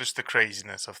established the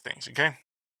craziness of things. Okay.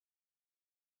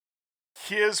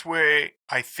 Here's where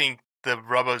I think the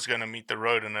rubber's going to meet the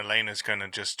road and Elena's going to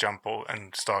just jump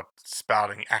and start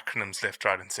spouting acronyms left,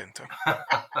 right, and center.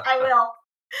 I will.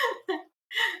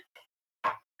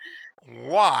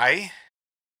 Why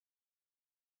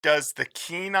does the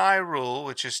Kenai rule,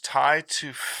 which is tied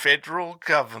to federal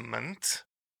government,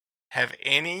 have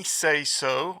any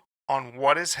say-so on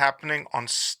what is happening on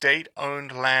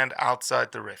state-owned land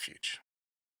outside the refuge?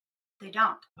 They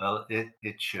don't. Well, it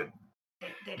shouldn't.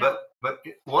 They don't. But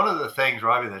one of the things,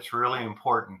 Robbie, that's really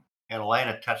important, and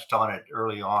Elaina touched on it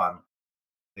early on,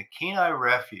 the Kenai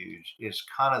Refuge is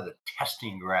kind of the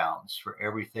testing grounds for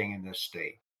everything in this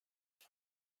state.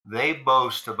 They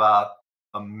boast about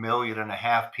 1.5 million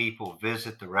people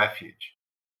visit the refuge.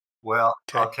 Well,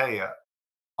 Okay. I'll tell you,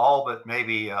 all but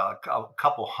maybe a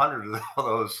couple hundred of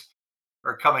those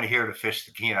are coming here to fish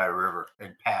the Kenai River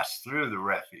and pass through the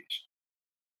refuge.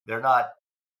 They're not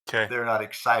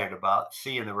excited about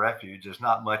seeing the refuge. There's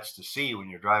not much to see when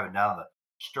you're driving down the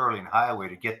Sterling Highway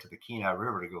to get to the Kenai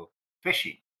River to go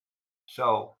fishing.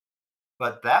 So,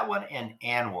 but that one and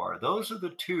Anwar, those are the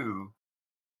two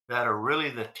that are really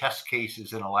the test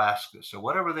cases in Alaska. So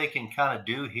whatever they can kind of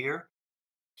do here,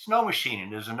 snow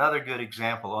machining is another good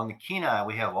example. On the Kenai,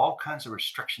 we have all kinds of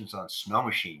restrictions on snow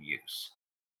machine use.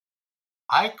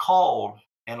 I called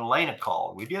and Elaina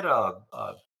called. We did a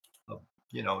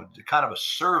kind of a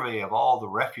survey of all the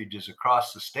refuges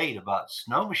across the state about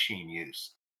snow machine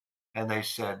use. And they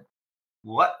said,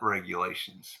 what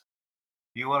regulations?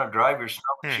 You want to drive your snow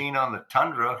machine on the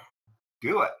tundra?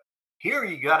 Do it. Here,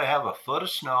 you got to have a foot of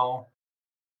snow.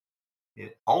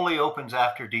 It only opens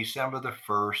after December the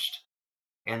 1st.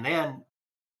 And then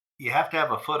you have to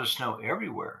have a foot of snow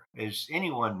everywhere. As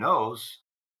anyone knows,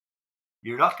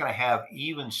 you're not going to have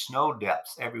even snow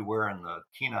depths everywhere in the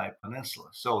Kenai Peninsula.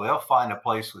 So they'll find a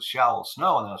place with shallow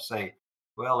snow and they'll say,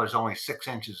 well, there's only 6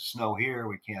 inches of snow here.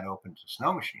 We can't open the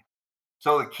snow machine.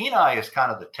 So the Kenai is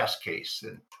kind of the test case.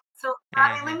 So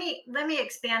Robbie, let me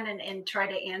expand and try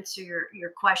to answer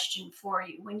your question for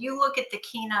you. When you look at the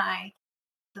Kenai,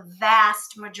 the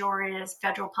vast majority is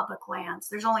federal public lands.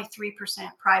 There's only 3%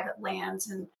 private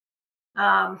lands, and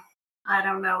I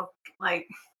don't know, like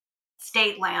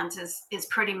state lands is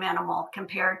pretty minimal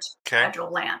compared to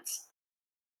federal lands.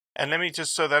 And let me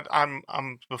just, so that I'm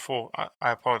before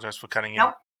I apologize for cutting Nope.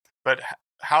 in, but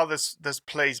how this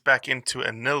plays back into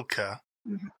Anilka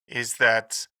is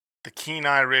that the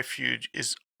Kenai Refuge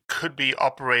could be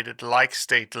operated like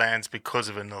state lands because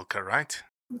of Anilka, right?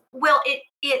 Well, it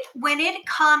when it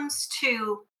comes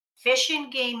to fish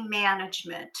and game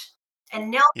management,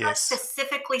 Anilka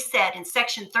specifically said in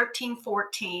section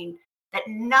 1314 that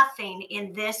nothing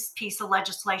in this piece of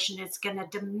legislation is going to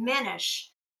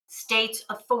diminish states'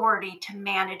 authority to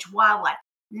manage wildlife.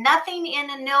 Nothing in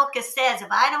Anilka says if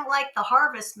I don't like the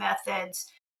harvest methods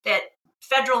that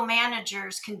federal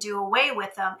managers can do away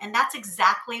with them, and that's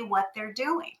exactly what they're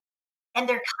doing. And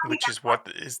they're coming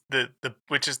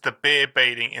which is the bear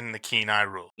baiting in the Kenai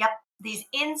rule. Yep, these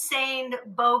insane,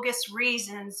 bogus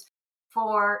reasons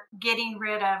for getting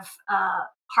rid of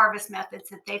harvest methods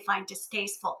that they find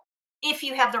distasteful. If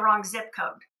you have the wrong zip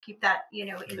code, keep that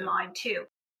in mind too.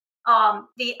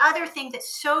 The other thing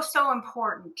that's so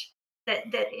important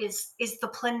that is the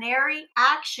plenary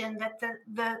action that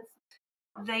the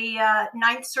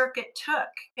Ninth Circuit took.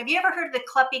 Have you ever heard of the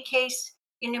Cluppy case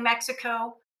in New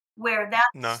Mexico, where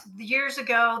years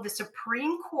ago the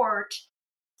Supreme Court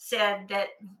said that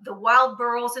the wild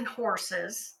burros and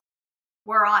horses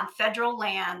were on federal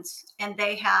lands and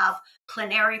they have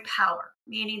plenary power,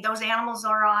 meaning those animals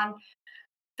are on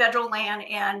federal land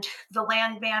and the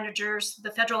land managers,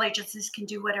 the federal agencies, can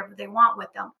do whatever they want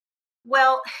with them.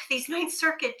 Well, these Ninth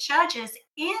Circuit judges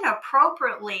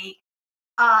inappropriately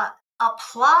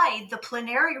applied the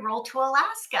plenary rule to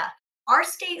Alaska. Our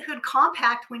statehood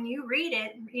compact, when you read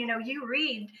it, you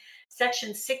read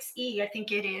section 6E, I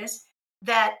think it is,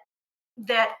 that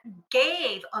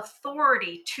gave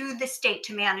authority to the state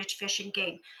to manage fish and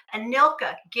game.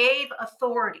 Anilka gave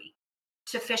authority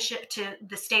to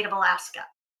the state of Alaska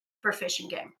for fish and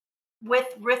game with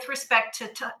respect to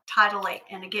Title 8.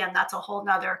 And again, that's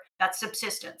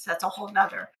subsistence. That's a whole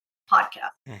nother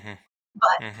podcast.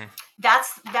 But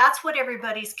that's what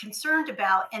everybody's concerned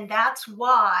about, and that's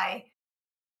why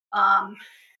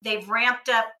they've ramped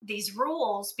up these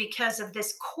rules because of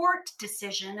this court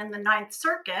decision in the Ninth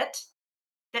Circuit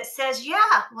that says,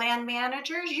 land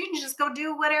managers, you can just go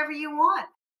do whatever you want,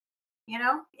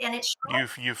 and it's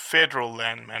you federal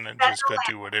land managers go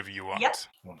do whatever you want.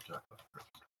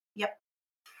 Yep.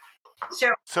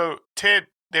 So Ted,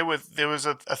 there was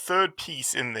a third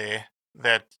piece in there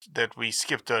that we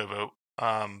skipped over,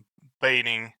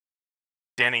 baiting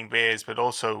denning bears, but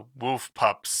also wolf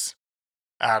pups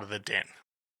out of the den.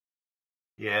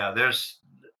 Yeah, there's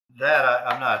that.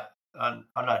 I'm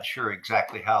not sure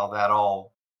exactly how that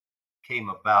all came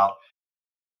about.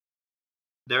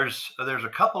 There's a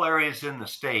couple areas in the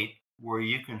state where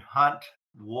you can hunt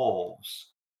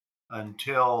wolves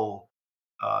until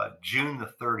June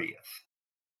the 30th.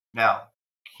 Now,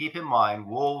 keep in mind,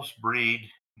 wolves breed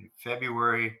in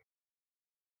February.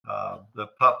 The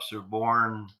pups are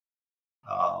born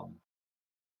um,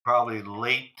 probably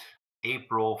late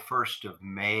April, 1st of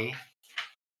May.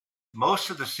 Most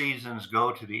of the seasons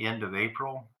go to the end of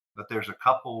April, but there's a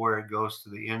couple where it goes to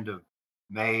the end of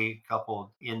May,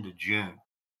 couple into June.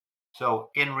 So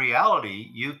in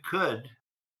reality, you could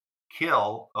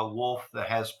kill a wolf that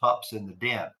has pups in the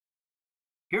den.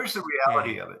 Here's the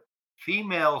reality of it.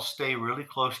 Females stay really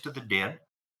close to the den.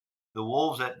 The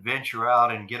wolves that venture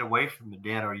out and get away from the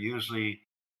den are usually,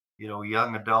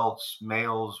 young adults,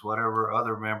 males, whatever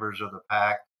other members of the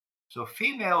pack. So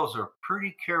females are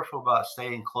pretty careful about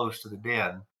staying close to the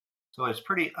den. So it's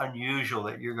pretty unusual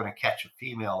that you're going to catch a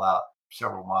female out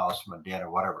several miles from a den or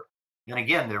whatever. And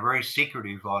again, they're very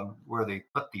secretive on where they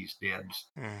put these dens.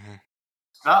 Mm-hmm.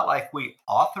 It's not like we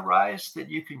authorize that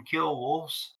you can kill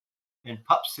wolves and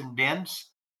pups in dens,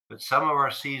 but some of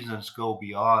our seasons go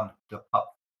beyond the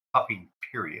pupping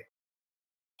period.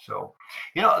 So,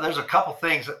 there's a couple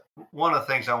things. One of the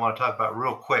things I want to talk about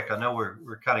real quick. I know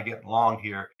we're kind of getting long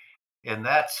here, and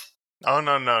that's Oh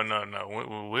no. We're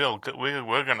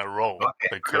gonna roll. okay.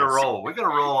 Because, We're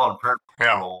gonna roll on purpose.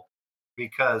 Yeah. Roll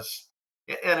because,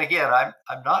 and again, I'm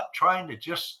not trying to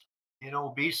just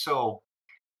be so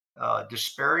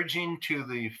disparaging to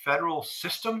the federal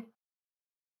system,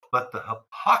 but the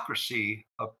hypocrisy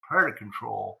of predator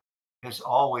control has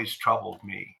always troubled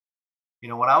me.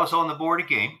 When I was on the board of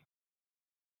game,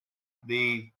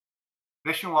 the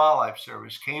Fish and Wildlife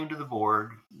Service came to the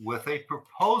board with a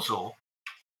proposal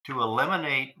to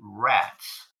eliminate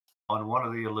rats on one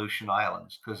of the Aleutian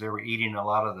Islands because they were eating a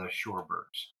lot of the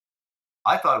shorebirds.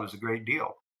 I thought it was a great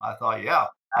deal. I thought, yeah,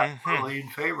 absolutely in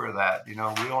favor of that. We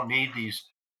don't need these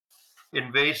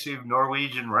invasive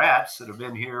Norwegian rats that have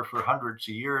been here for hundreds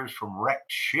of years from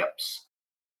wrecked ships,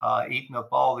 eating up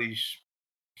all these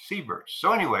seabirds.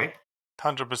 So anyway,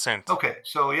 100%. Okay,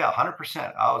 so yeah,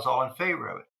 100%. I was all in favor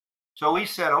of it. So we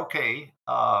said, okay,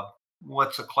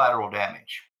 what's the collateral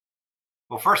damage?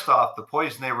 Well, first off, the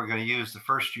poison they were going to use the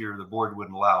first year, the board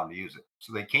wouldn't allow them to use it.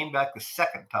 So they came back the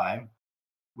second time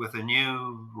with a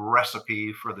new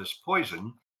recipe for this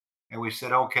poison. And we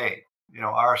said, okay,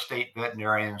 our state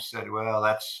veterinarian said, well,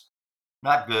 that's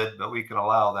not good, but we can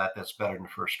allow that. That's better than the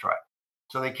first try.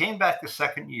 So they came back the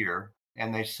second year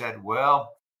and they said,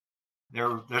 well,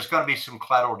 there's going to be some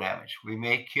collateral damage. We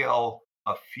may kill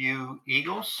a few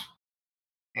eagles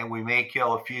and we may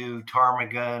kill a few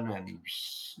ptarmigan and,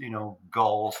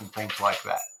 gulls and things like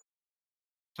that.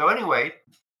 So anyway,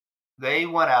 they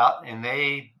went out and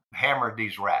they hammered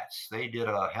these rats. They did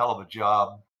a hell of a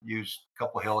job, used a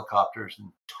couple of helicopters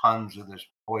and tons of this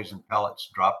poison pellets,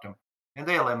 dropped them, and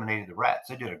they eliminated the rats.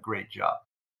 They did a great job.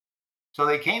 So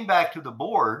they came back to the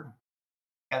board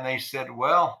and they said,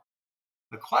 well,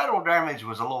 the collateral damage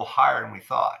was a little higher than we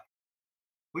thought.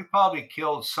 We probably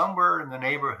killed somewhere in the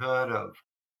neighborhood of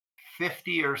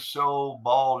 50 or so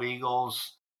bald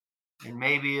eagles and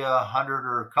maybe 100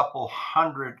 or a couple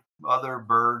hundred other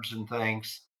birds and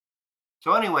things.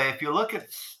 So anyway, if you look at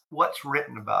what's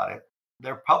written about it,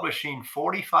 they're publishing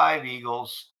 45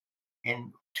 eagles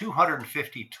and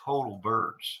 250 total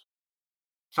birds.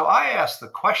 So I asked the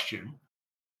question,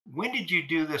 when did you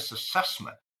do this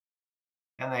assessment?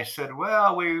 And they said,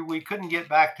 well, we couldn't get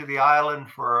back to the island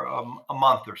for a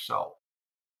month or so.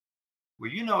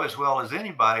 Well, as well as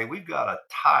anybody, we've got a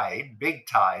tide, big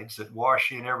tides that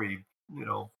wash in every,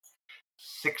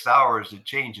 6 hours. It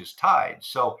changes tides.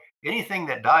 So anything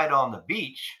that died on the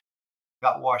beach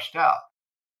got washed out.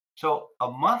 So a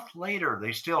month later,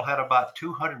 they still had about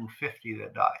 250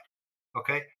 that died.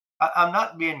 Okay. I'm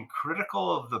not being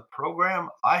critical of the program.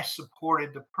 I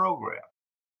supported the program.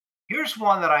 Here's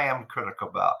one that I am critical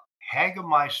about,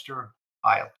 Hagemeister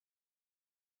Island.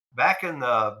 Back in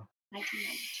the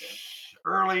 1992.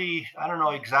 early, I don't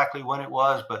know exactly when it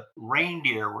was, but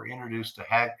reindeer were introduced to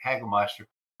Hagemeister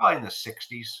probably in the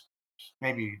 60s,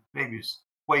 maybe it's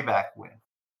way back when.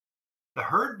 The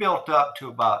herd built up to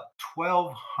about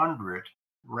 1,200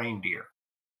 reindeer.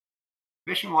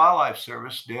 Fish and Wildlife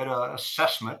Service did an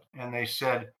assessment and they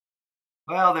said,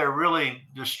 well, they're really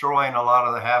destroying a lot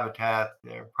of the habitat.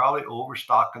 They're probably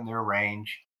overstocking their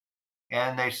range.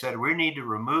 And they said, we need to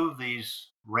remove these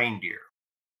reindeer.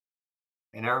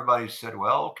 And everybody said,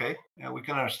 well, okay, we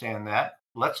can understand that.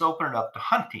 let's open it up to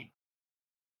hunting.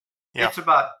 Yeah. It's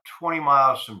about 20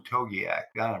 miles from Togiak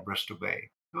down in Bristol Bay.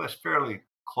 So it's fairly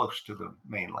close to the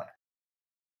mainland.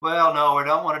 Well, no, we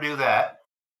don't want to do that.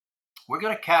 We're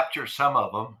going to capture some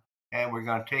of them, and we're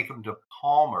going to take them to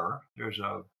Palmer. There's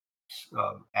a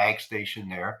ag station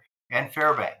there, and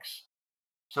Fairbanks.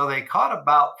 So they caught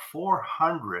about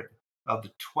 400 of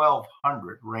the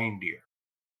 1,200 reindeer.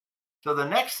 So the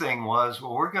next thing was,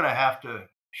 well, we're going to have to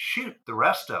shoot the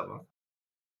rest of them.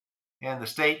 And the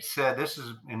state said, this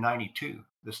is in 92.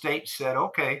 The state said,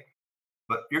 okay,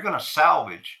 but you're going to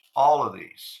salvage all of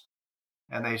these.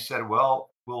 And they said,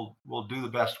 well, we'll do the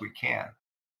best we can.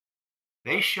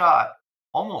 They shot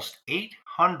almost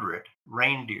 800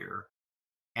 reindeer,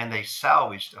 and they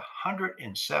salvaged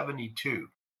 172.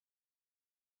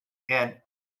 And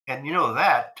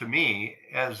that to me,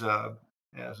 as a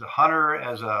hunter,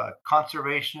 as a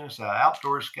conservationist, an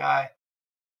outdoors guy,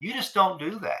 you just don't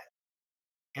do that.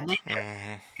 And they,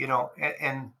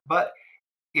 but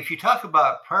if you talk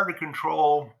about predator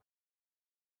control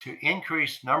to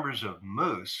increase numbers of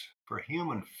moose for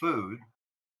human food,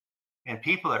 and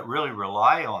people that really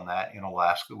rely on that in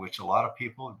Alaska, which a lot of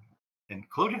people,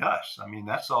 including us, I mean,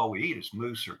 that's all we eat is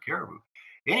moose or caribou.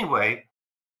 Anyway,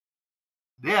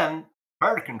 then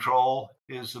predator control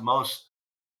is the most,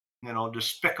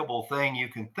 despicable thing you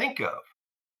can think of,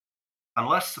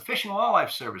 unless the Fish and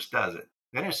Wildlife Service does it.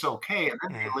 Then it's okay, and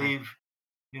then you leave,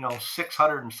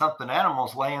 600 and something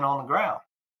animals laying on the ground.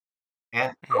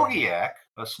 And Togiak,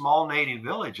 a small native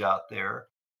village out there,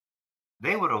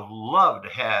 they would have loved to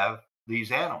have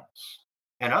these animals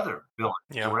and other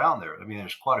villages around there. I mean,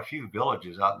 there's quite a few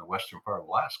villages out in the western part of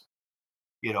Alaska,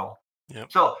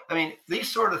 So, I mean, these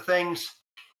sort of things,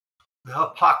 the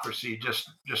hypocrisy just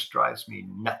drives me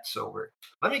nuts over it.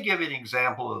 Let me give you an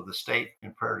example of the state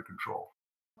in predator control.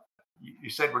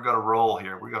 You said we're going to roll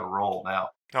here. We're going to roll now.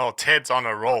 Oh, Ted's on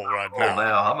a roll now.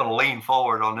 I'm going to lean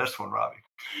forward on this one, Robbie.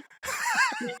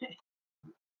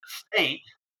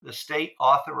 The state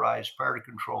authorized predator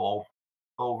control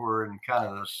over in kind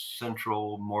of the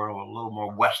central, a little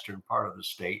more western part of the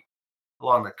state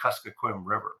along the Kuskokwim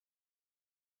River.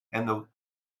 And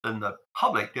the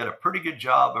public did a pretty good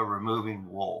job of removing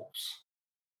wolves.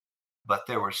 But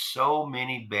there were so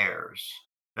many bears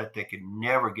that they could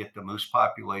never get the moose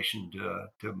population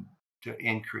to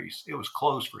increase. It was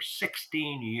closed for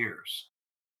 16 years.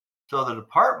 So the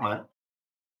department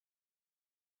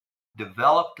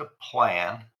developed a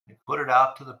plan, they put it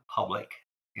out to the public,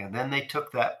 and then they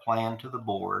took that plan to the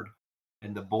board,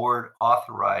 and the board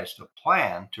authorized a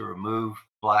plan to remove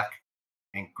black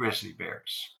and grizzly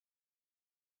bears.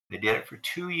 They did it for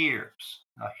 2 years.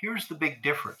 Now, here's the big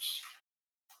difference.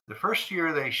 The first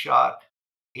year they shot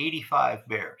 85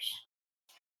 bears.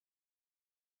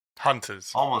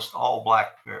 Hunters. Almost all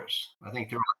black bears. I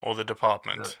think or the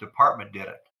department. The department did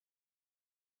it.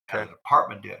 Okay. The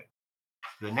department did it.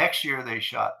 The next year they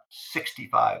shot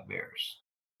 65 bears,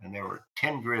 and there were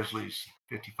 10 grizzlies,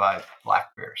 55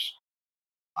 black bears.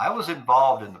 I was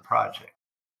involved in the project.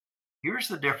 Here's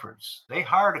the difference. They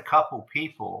hired a couple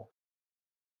people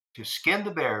to skin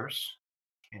the bears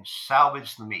and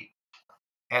salvage the meat.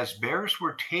 As bears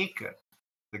were taken,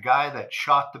 the guy that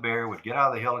shot the bear would get out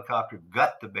of the helicopter,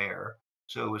 gut the bear,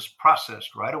 so it was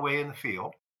processed right away in the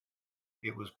field.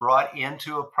 It was brought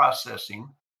into a processing.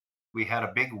 We had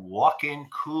a big walk-in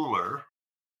cooler.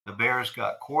 The bears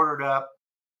got quartered up,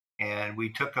 and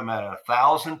we took them at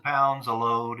 1,000 pounds a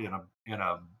load in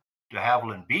a de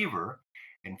Havilland Beaver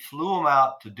and flew them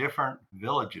out to different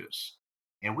villages.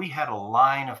 And we had a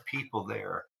line of people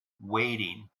there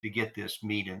waiting to get this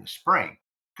meat in the spring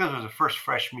because it was the first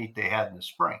fresh meat they had in the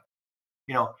spring.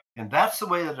 And that's the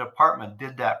way the department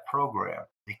did that program.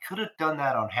 They could have done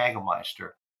that on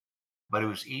Hagemeister, but it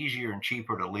was easier and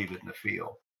cheaper to leave it in the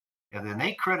field. And then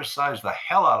they criticized the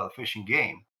hell out of the Fish and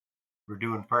Game for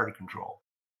doing predator control.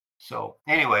 So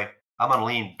anyway, I'm going to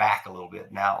lean back a little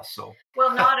bit now. So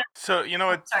So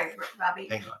Sorry, Robbie.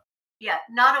 Hang on. Yeah,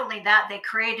 not only that, they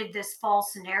created this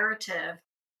false narrative.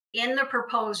 In the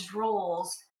proposed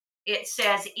rules, it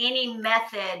says any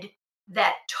method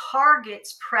that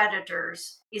targets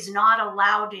predators is not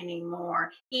allowed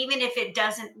anymore, even if it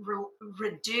doesn't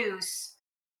reduce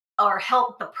or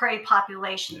help the prey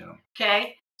population. Yeah.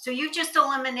 Okay? So you just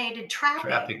eliminated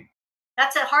trapping.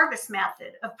 That's a harvest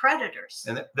method of predators.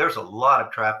 And there's a lot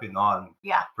of trapping on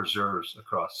Yeah. preserves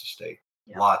across the state.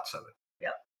 Yep. Lots of it.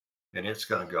 Yep. And it's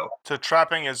going to go. So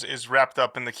trapping is wrapped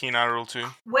up in the Kenai rule too?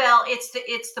 Well, it's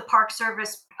the Park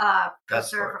Service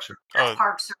That's Park Service.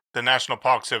 Park Service. The National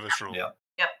Park Service rule. Yeah.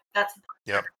 Yep. That's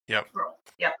the Yep. rule.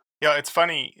 Yep. Yeah, it's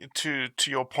funny to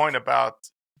your point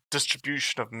about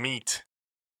distribution of meat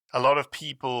a lot of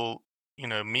people,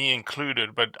 me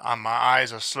included, but my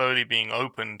eyes are slowly being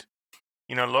opened.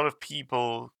 A lot of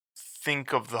people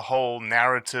think of the whole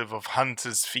narrative of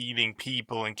hunters feeding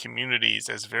people and communities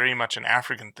as very much an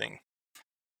African thing.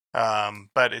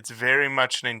 But it's very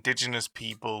much an indigenous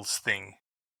people's thing.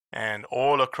 And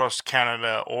all across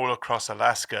Canada, all across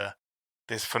Alaska,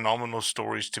 there's phenomenal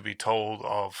stories to be told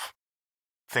of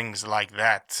things like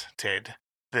that, Ted,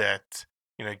 that,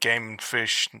 game and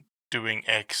fish doing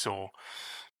X or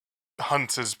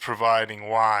hunters providing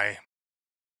Y,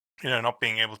 not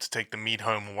being able to take the meat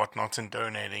home or whatnot and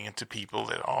donating it to people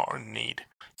that are in need.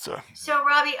 So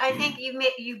Robbie, I think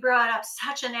you brought up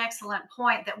such an excellent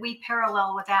point that we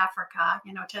parallel with Africa.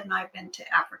 Ted and I have been to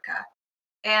Africa,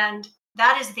 and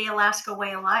that is the Alaska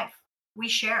way of life. We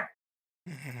share.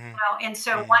 And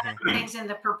so one of the things in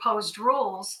the proposed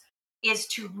rules is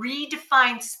to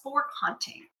redefine sport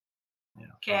hunting.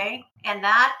 Okay, and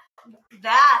that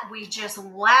we just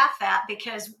laugh at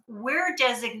because we're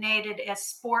designated as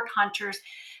sport hunters.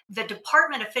 The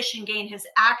Department of Fish and Game has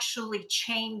actually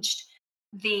changed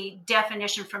the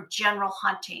definition from general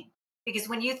hunting, because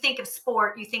when you think of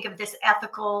sport, you think of this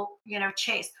ethical,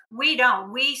 chase. We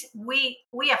don't.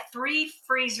 We have 3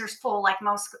 freezers full, like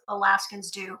most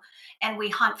Alaskans do, and we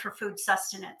hunt for food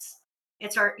sustenance.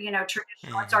 It's our,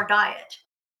 traditional. It's our diet.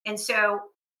 And so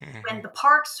when the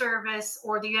Park Service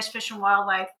or the U.S. Fish and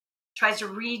Wildlife tries to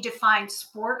redefine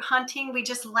sport hunting, we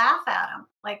just laugh at them.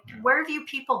 Like, where have you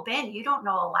people been? You don't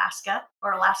know Alaska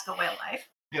or Alaska way of life.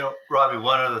 Robbie,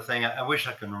 one other thing, I wish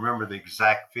I can remember the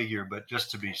exact figure, but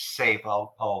just to be safe,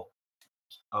 I'll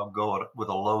go with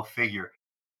a low figure.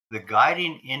 The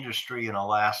guiding industry in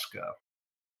Alaska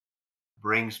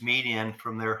brings meat in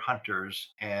from their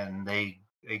hunters, and they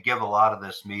give a lot of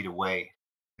this meat away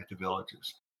at the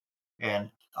villages.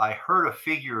 And I heard a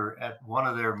figure at one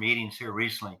of their meetings here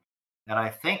recently, and I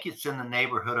think it's in the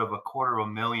neighborhood of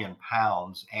 250,000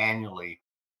 pounds annually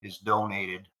is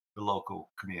donated to local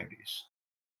communities.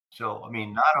 So, I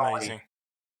mean, not amazing. only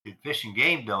did Fish and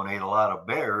Game donate a lot of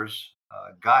bears,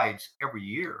 guides every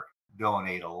year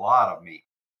donate a lot of meat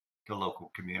to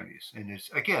local communities. And it's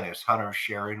hunters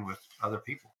sharing with other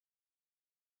people.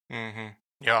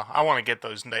 Yeah, I want to get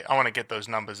those. I want to get those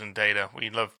numbers and data. We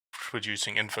love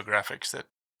producing infographics that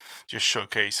just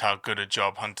showcase how good a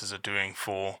job hunters are doing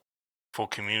for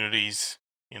communities,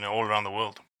 all around the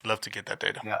world. Love to get that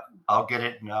data. Yeah, I'll get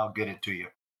it, and I'll get it to you.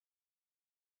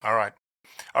 All right.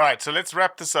 So let's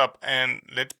wrap this up and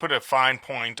let's put a fine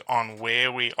point on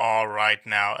where we are right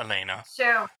now, Elaina.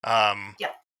 So,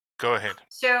 go ahead.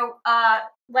 So,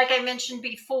 like I mentioned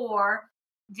before,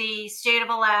 the State of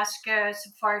Alaska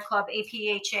Safari Club,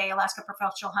 APHA, Alaska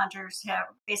Professional Hunters, have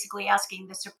basically asking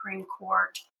the Supreme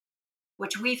Court,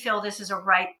 which we feel this is a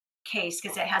right case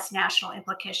because it has national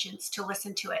implications, to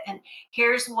listen to it. And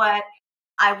here's what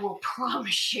I will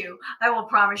promise you.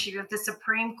 If the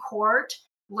Supreme Court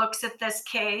looks at this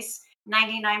case,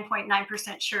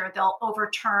 99.9% sure they'll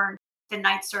overturn the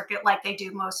Ninth Circuit like they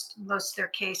do most of their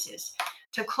cases.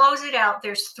 To close it out,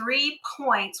 there's 3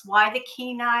 points why the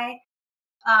Kenai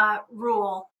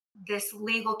rule, this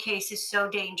legal case, is so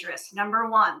dangerous. Number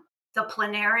 1, the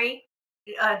plenary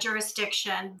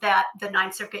jurisdiction that the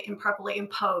Ninth Circuit improperly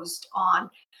imposed on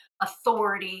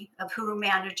authority of who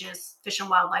manages fish and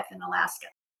wildlife in Alaska.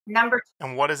 Number 2.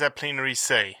 And what does that plenary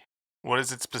say? What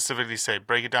does it specifically say?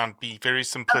 Break it down. Be very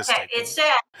simplistic. Okay, it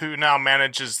says, who now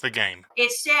manages the game?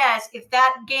 It says if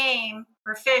that game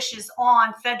or fish is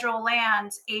on federal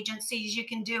lands, agencies, you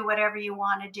can do whatever you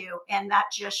want to do. And that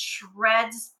just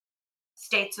shreds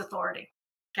state's authority.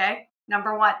 Okay,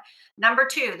 number 1. Number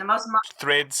 2, the most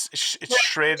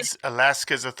shreds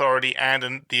Alaska's authority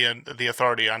and the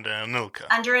authority under ANILCA.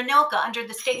 Under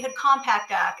the Statehood Compact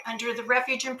Act, under the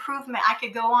Refuge Improvement. I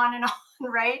could go on and on,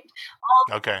 right?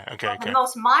 Okay. The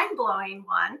most mind-blowing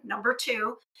one, number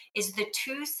 2, is the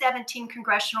 217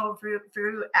 Congressional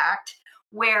Review Act,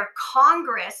 where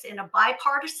Congress, in a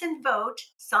bipartisan vote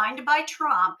signed by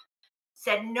Trump,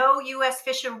 said, no, U.S.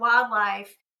 Fish and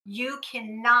Wildlife, you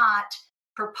cannot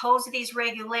propose these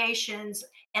regulations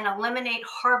and eliminate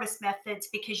harvest methods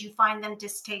because you find them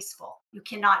distasteful. You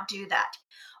cannot do that.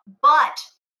 But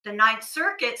the Ninth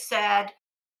Circuit said,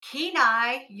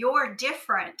 Kenai, you're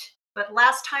different. But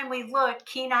last time we looked,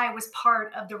 Kenai was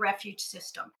part of the refuge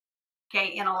system, okay,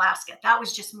 in Alaska. That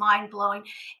was just mind-blowing.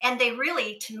 And they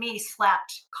really, to me,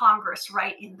 slapped Congress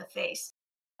right in the face.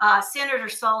 Senator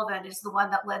Sullivan is the one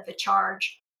that led the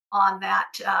charge on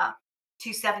that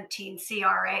 217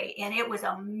 CRA. And it was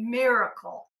a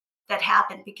miracle that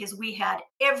happened because we had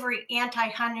every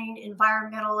anti-hunting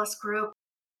environmentalist group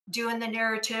doing the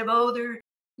narrative,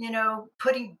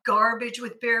 putting garbage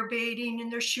with bear baiting,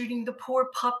 and they're shooting the poor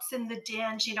pups in the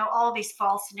dens, all these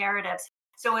false narratives.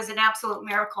 So it was an absolute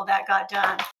miracle that got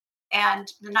done.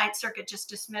 And the Ninth Circuit just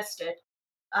dismissed it.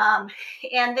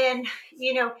 And then,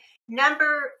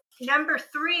 number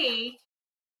three,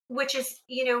 which is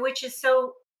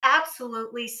so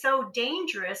absolutely so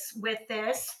dangerous with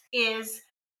this, is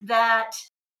that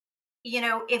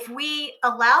if we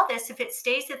allow this, if it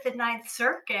stays at the Ninth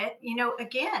Circuit,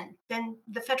 again, then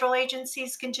the federal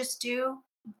agencies can just do,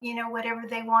 whatever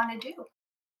they want to do.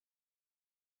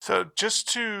 So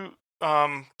just to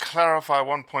clarify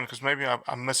one point, because maybe I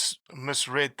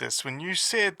misread this. When you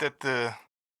said that the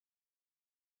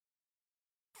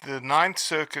Ninth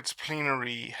Circuit's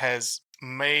plenary has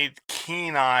made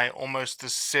Kenai almost a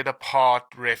set-apart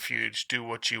refuge, do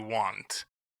what you want,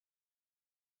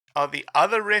 are the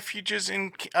other refuges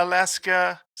in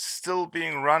Alaska still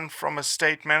being run from a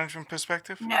state management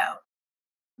perspective? No.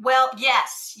 Well,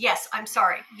 yes, I'm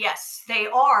sorry. Yes, they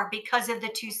are, because of the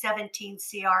 217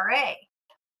 CRA.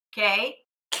 Okay.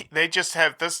 They just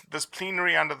have this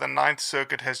plenary under the Ninth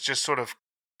Circuit has just sort of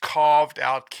carved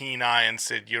out Kenai and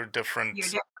said, you're different.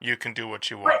 You can do what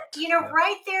you want. But,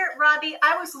 right there, Robbie,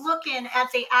 I was looking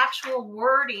at the actual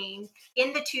wording in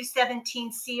the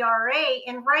 217 CRA,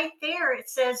 and right there it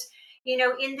says,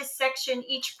 in this section,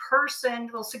 each person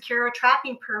will secure a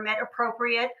trapping permit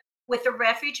appropriate with the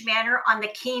refuge manor on the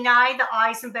Kenai, the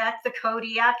Eisenbach, the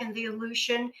Kodiak, and the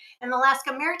Aleutian, and the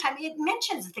Alaska Maritime. It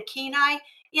mentions the Kenai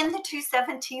in the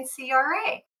 217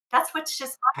 CRA. That's what's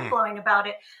just mind-blowing about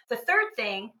it. The third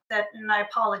thing and I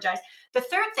apologize, the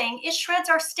third thing is shreds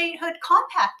our Statehood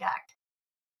Compact Act.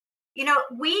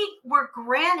 We were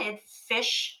granted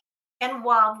Fish and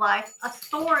Wildlife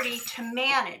Authority to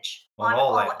manage on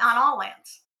all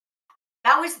lands.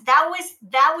 That was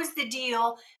the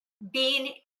deal,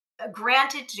 being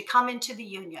granted to come into the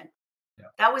Union. Yeah.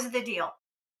 That was the deal.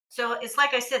 So it's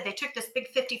like I said, they took this big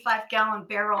 55-gallon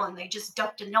barrel and they just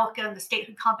dumped Anilka in the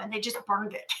statehood comp and they just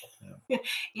burned it.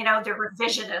 Yeah. They're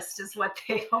revisionist is what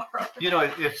they are.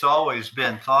 It's always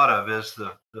been thought of as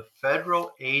the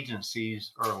federal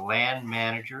agencies are land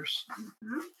managers,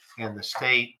 and the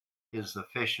state is the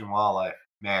fish and wildlife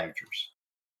managers.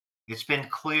 It's been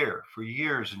clear for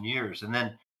years and years. And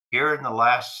then here in the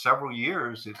last several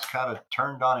years, it's kind of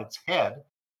turned on its head.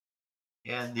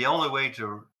 And the only way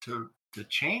to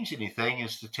change anything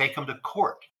is to take them to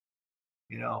court.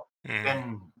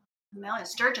 And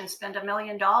Sturgeon spent $1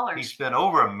 million. He spent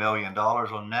over $1 million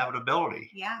on navigability.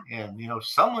 Yeah. And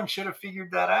someone should have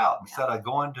figured that out instead of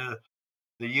going to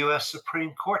the U.S.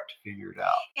 Supreme Court to figure it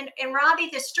out. And Robbie,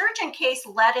 the Sturgeon case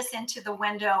led us into the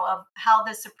window of how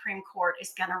the Supreme Court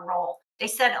is going to roll. They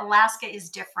said Alaska is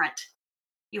different.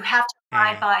 You have to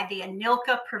abide by the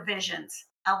Anilka provisions.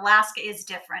 Alaska is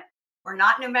different. We're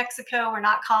not New Mexico. We're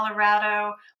not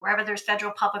Colorado. Wherever there's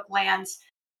federal public lands,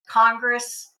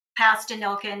 Congress passed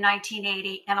Anilka in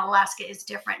 1980, and Alaska is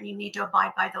different. And you need to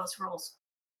abide by those rules,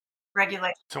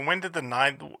 regulations. So when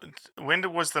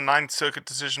was the Ninth Circuit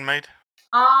decision made?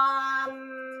 That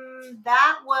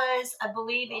was, I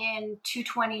believe, in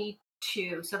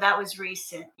 222. So that was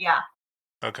recent. Yeah.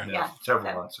 Okay. Yeah.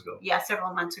 Several months ago. Yeah,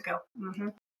 several months ago. Mm-hmm.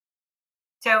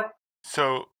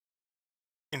 So,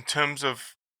 in terms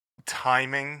of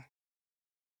timing,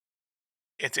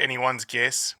 it's anyone's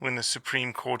guess when the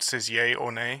Supreme Court says yay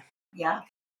or nay? Yeah.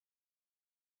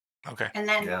 Okay. And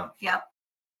then, yeah.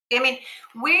 I mean,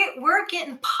 we're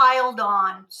getting piled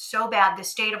on so bad. The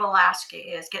state of Alaska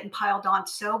is getting piled on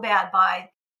so bad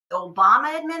by the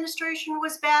Obama administration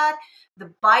was bad.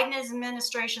 The Biden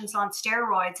administration's on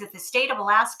steroids. That the state of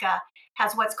Alaska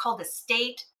has what's called the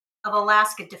State of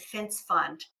Alaska Defense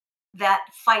Fund that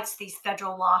fights these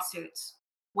federal lawsuits,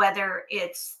 whether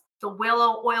it's the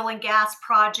Willow Oil and Gas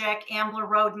Project, Ambler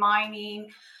Road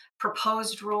mining,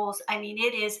 proposed rules. I mean,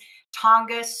 it is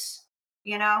Tongass,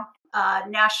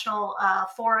 National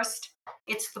Forest.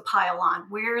 It's the pile-on.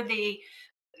 We're the,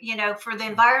 for the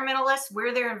environmentalists,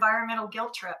 we're their environmental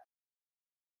guilt trip.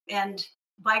 And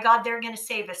by God, they're going to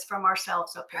save us from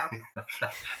ourselves up here.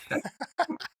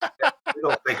 We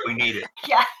don't think we need it.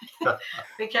 Yeah.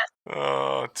 Because.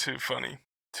 Oh, too funny.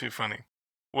 Too funny.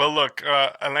 Well, look,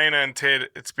 Elaina and Ted,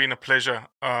 it's been a pleasure.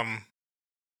 I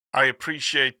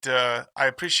appreciate the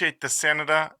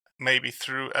senator, maybe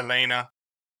through Elaina,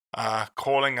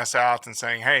 calling us out and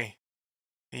saying, hey,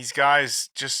 these guys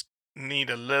just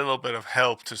need a little bit of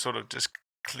help to sort of just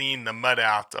clean the mud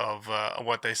out of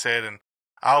what they said. And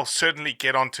I'll certainly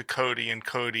get on to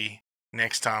Cody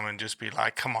next time and just be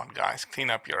like, come on, guys, clean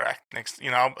up your act. Next,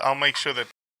 I'll make sure that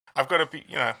I've got to be,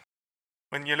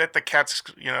 when you let the cats,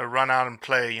 run out and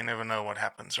play, you never know what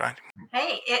happens, right?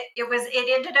 Hey, it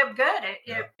ended up good.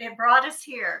 It brought us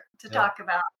here to talk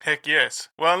about. Heck yes.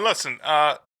 Well, listen,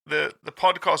 the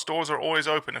podcast doors are always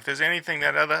open. If there's anything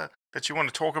that you want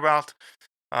to talk about,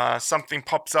 something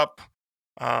pops up,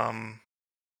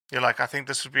 you're like, I think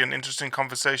this would be an interesting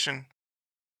conversation,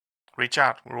 reach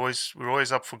out. We're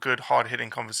always up for good, hard-hitting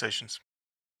conversations.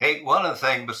 Hey, one other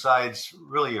thing besides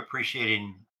really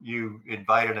appreciating you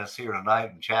inviting us here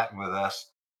tonight and chatting with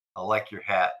us, I like your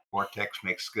hat. Vortex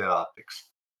makes good optics.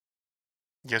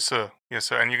 Yes, sir. Yes,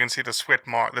 sir. And you can see the sweat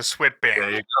mark, the sweatband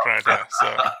There you go. right there.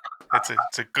 So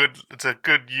it's a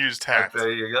good used hat.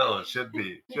 There you go. It should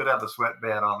be. Should have the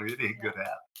sweatband on. It'd be a good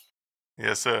hat.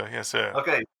 Yes, sir. Yes, sir.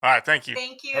 Okay. All right. Thank you.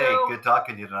 Thank you. Hey, good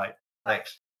talking to you tonight.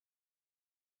 Thanks.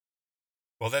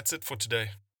 Well, that's it for today.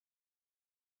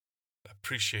 I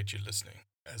appreciate you listening,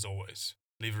 as always.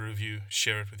 Leave a review,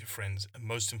 share it with your friends, and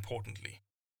most importantly,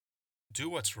 do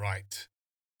what's right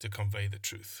to convey the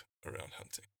truth around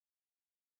hunting.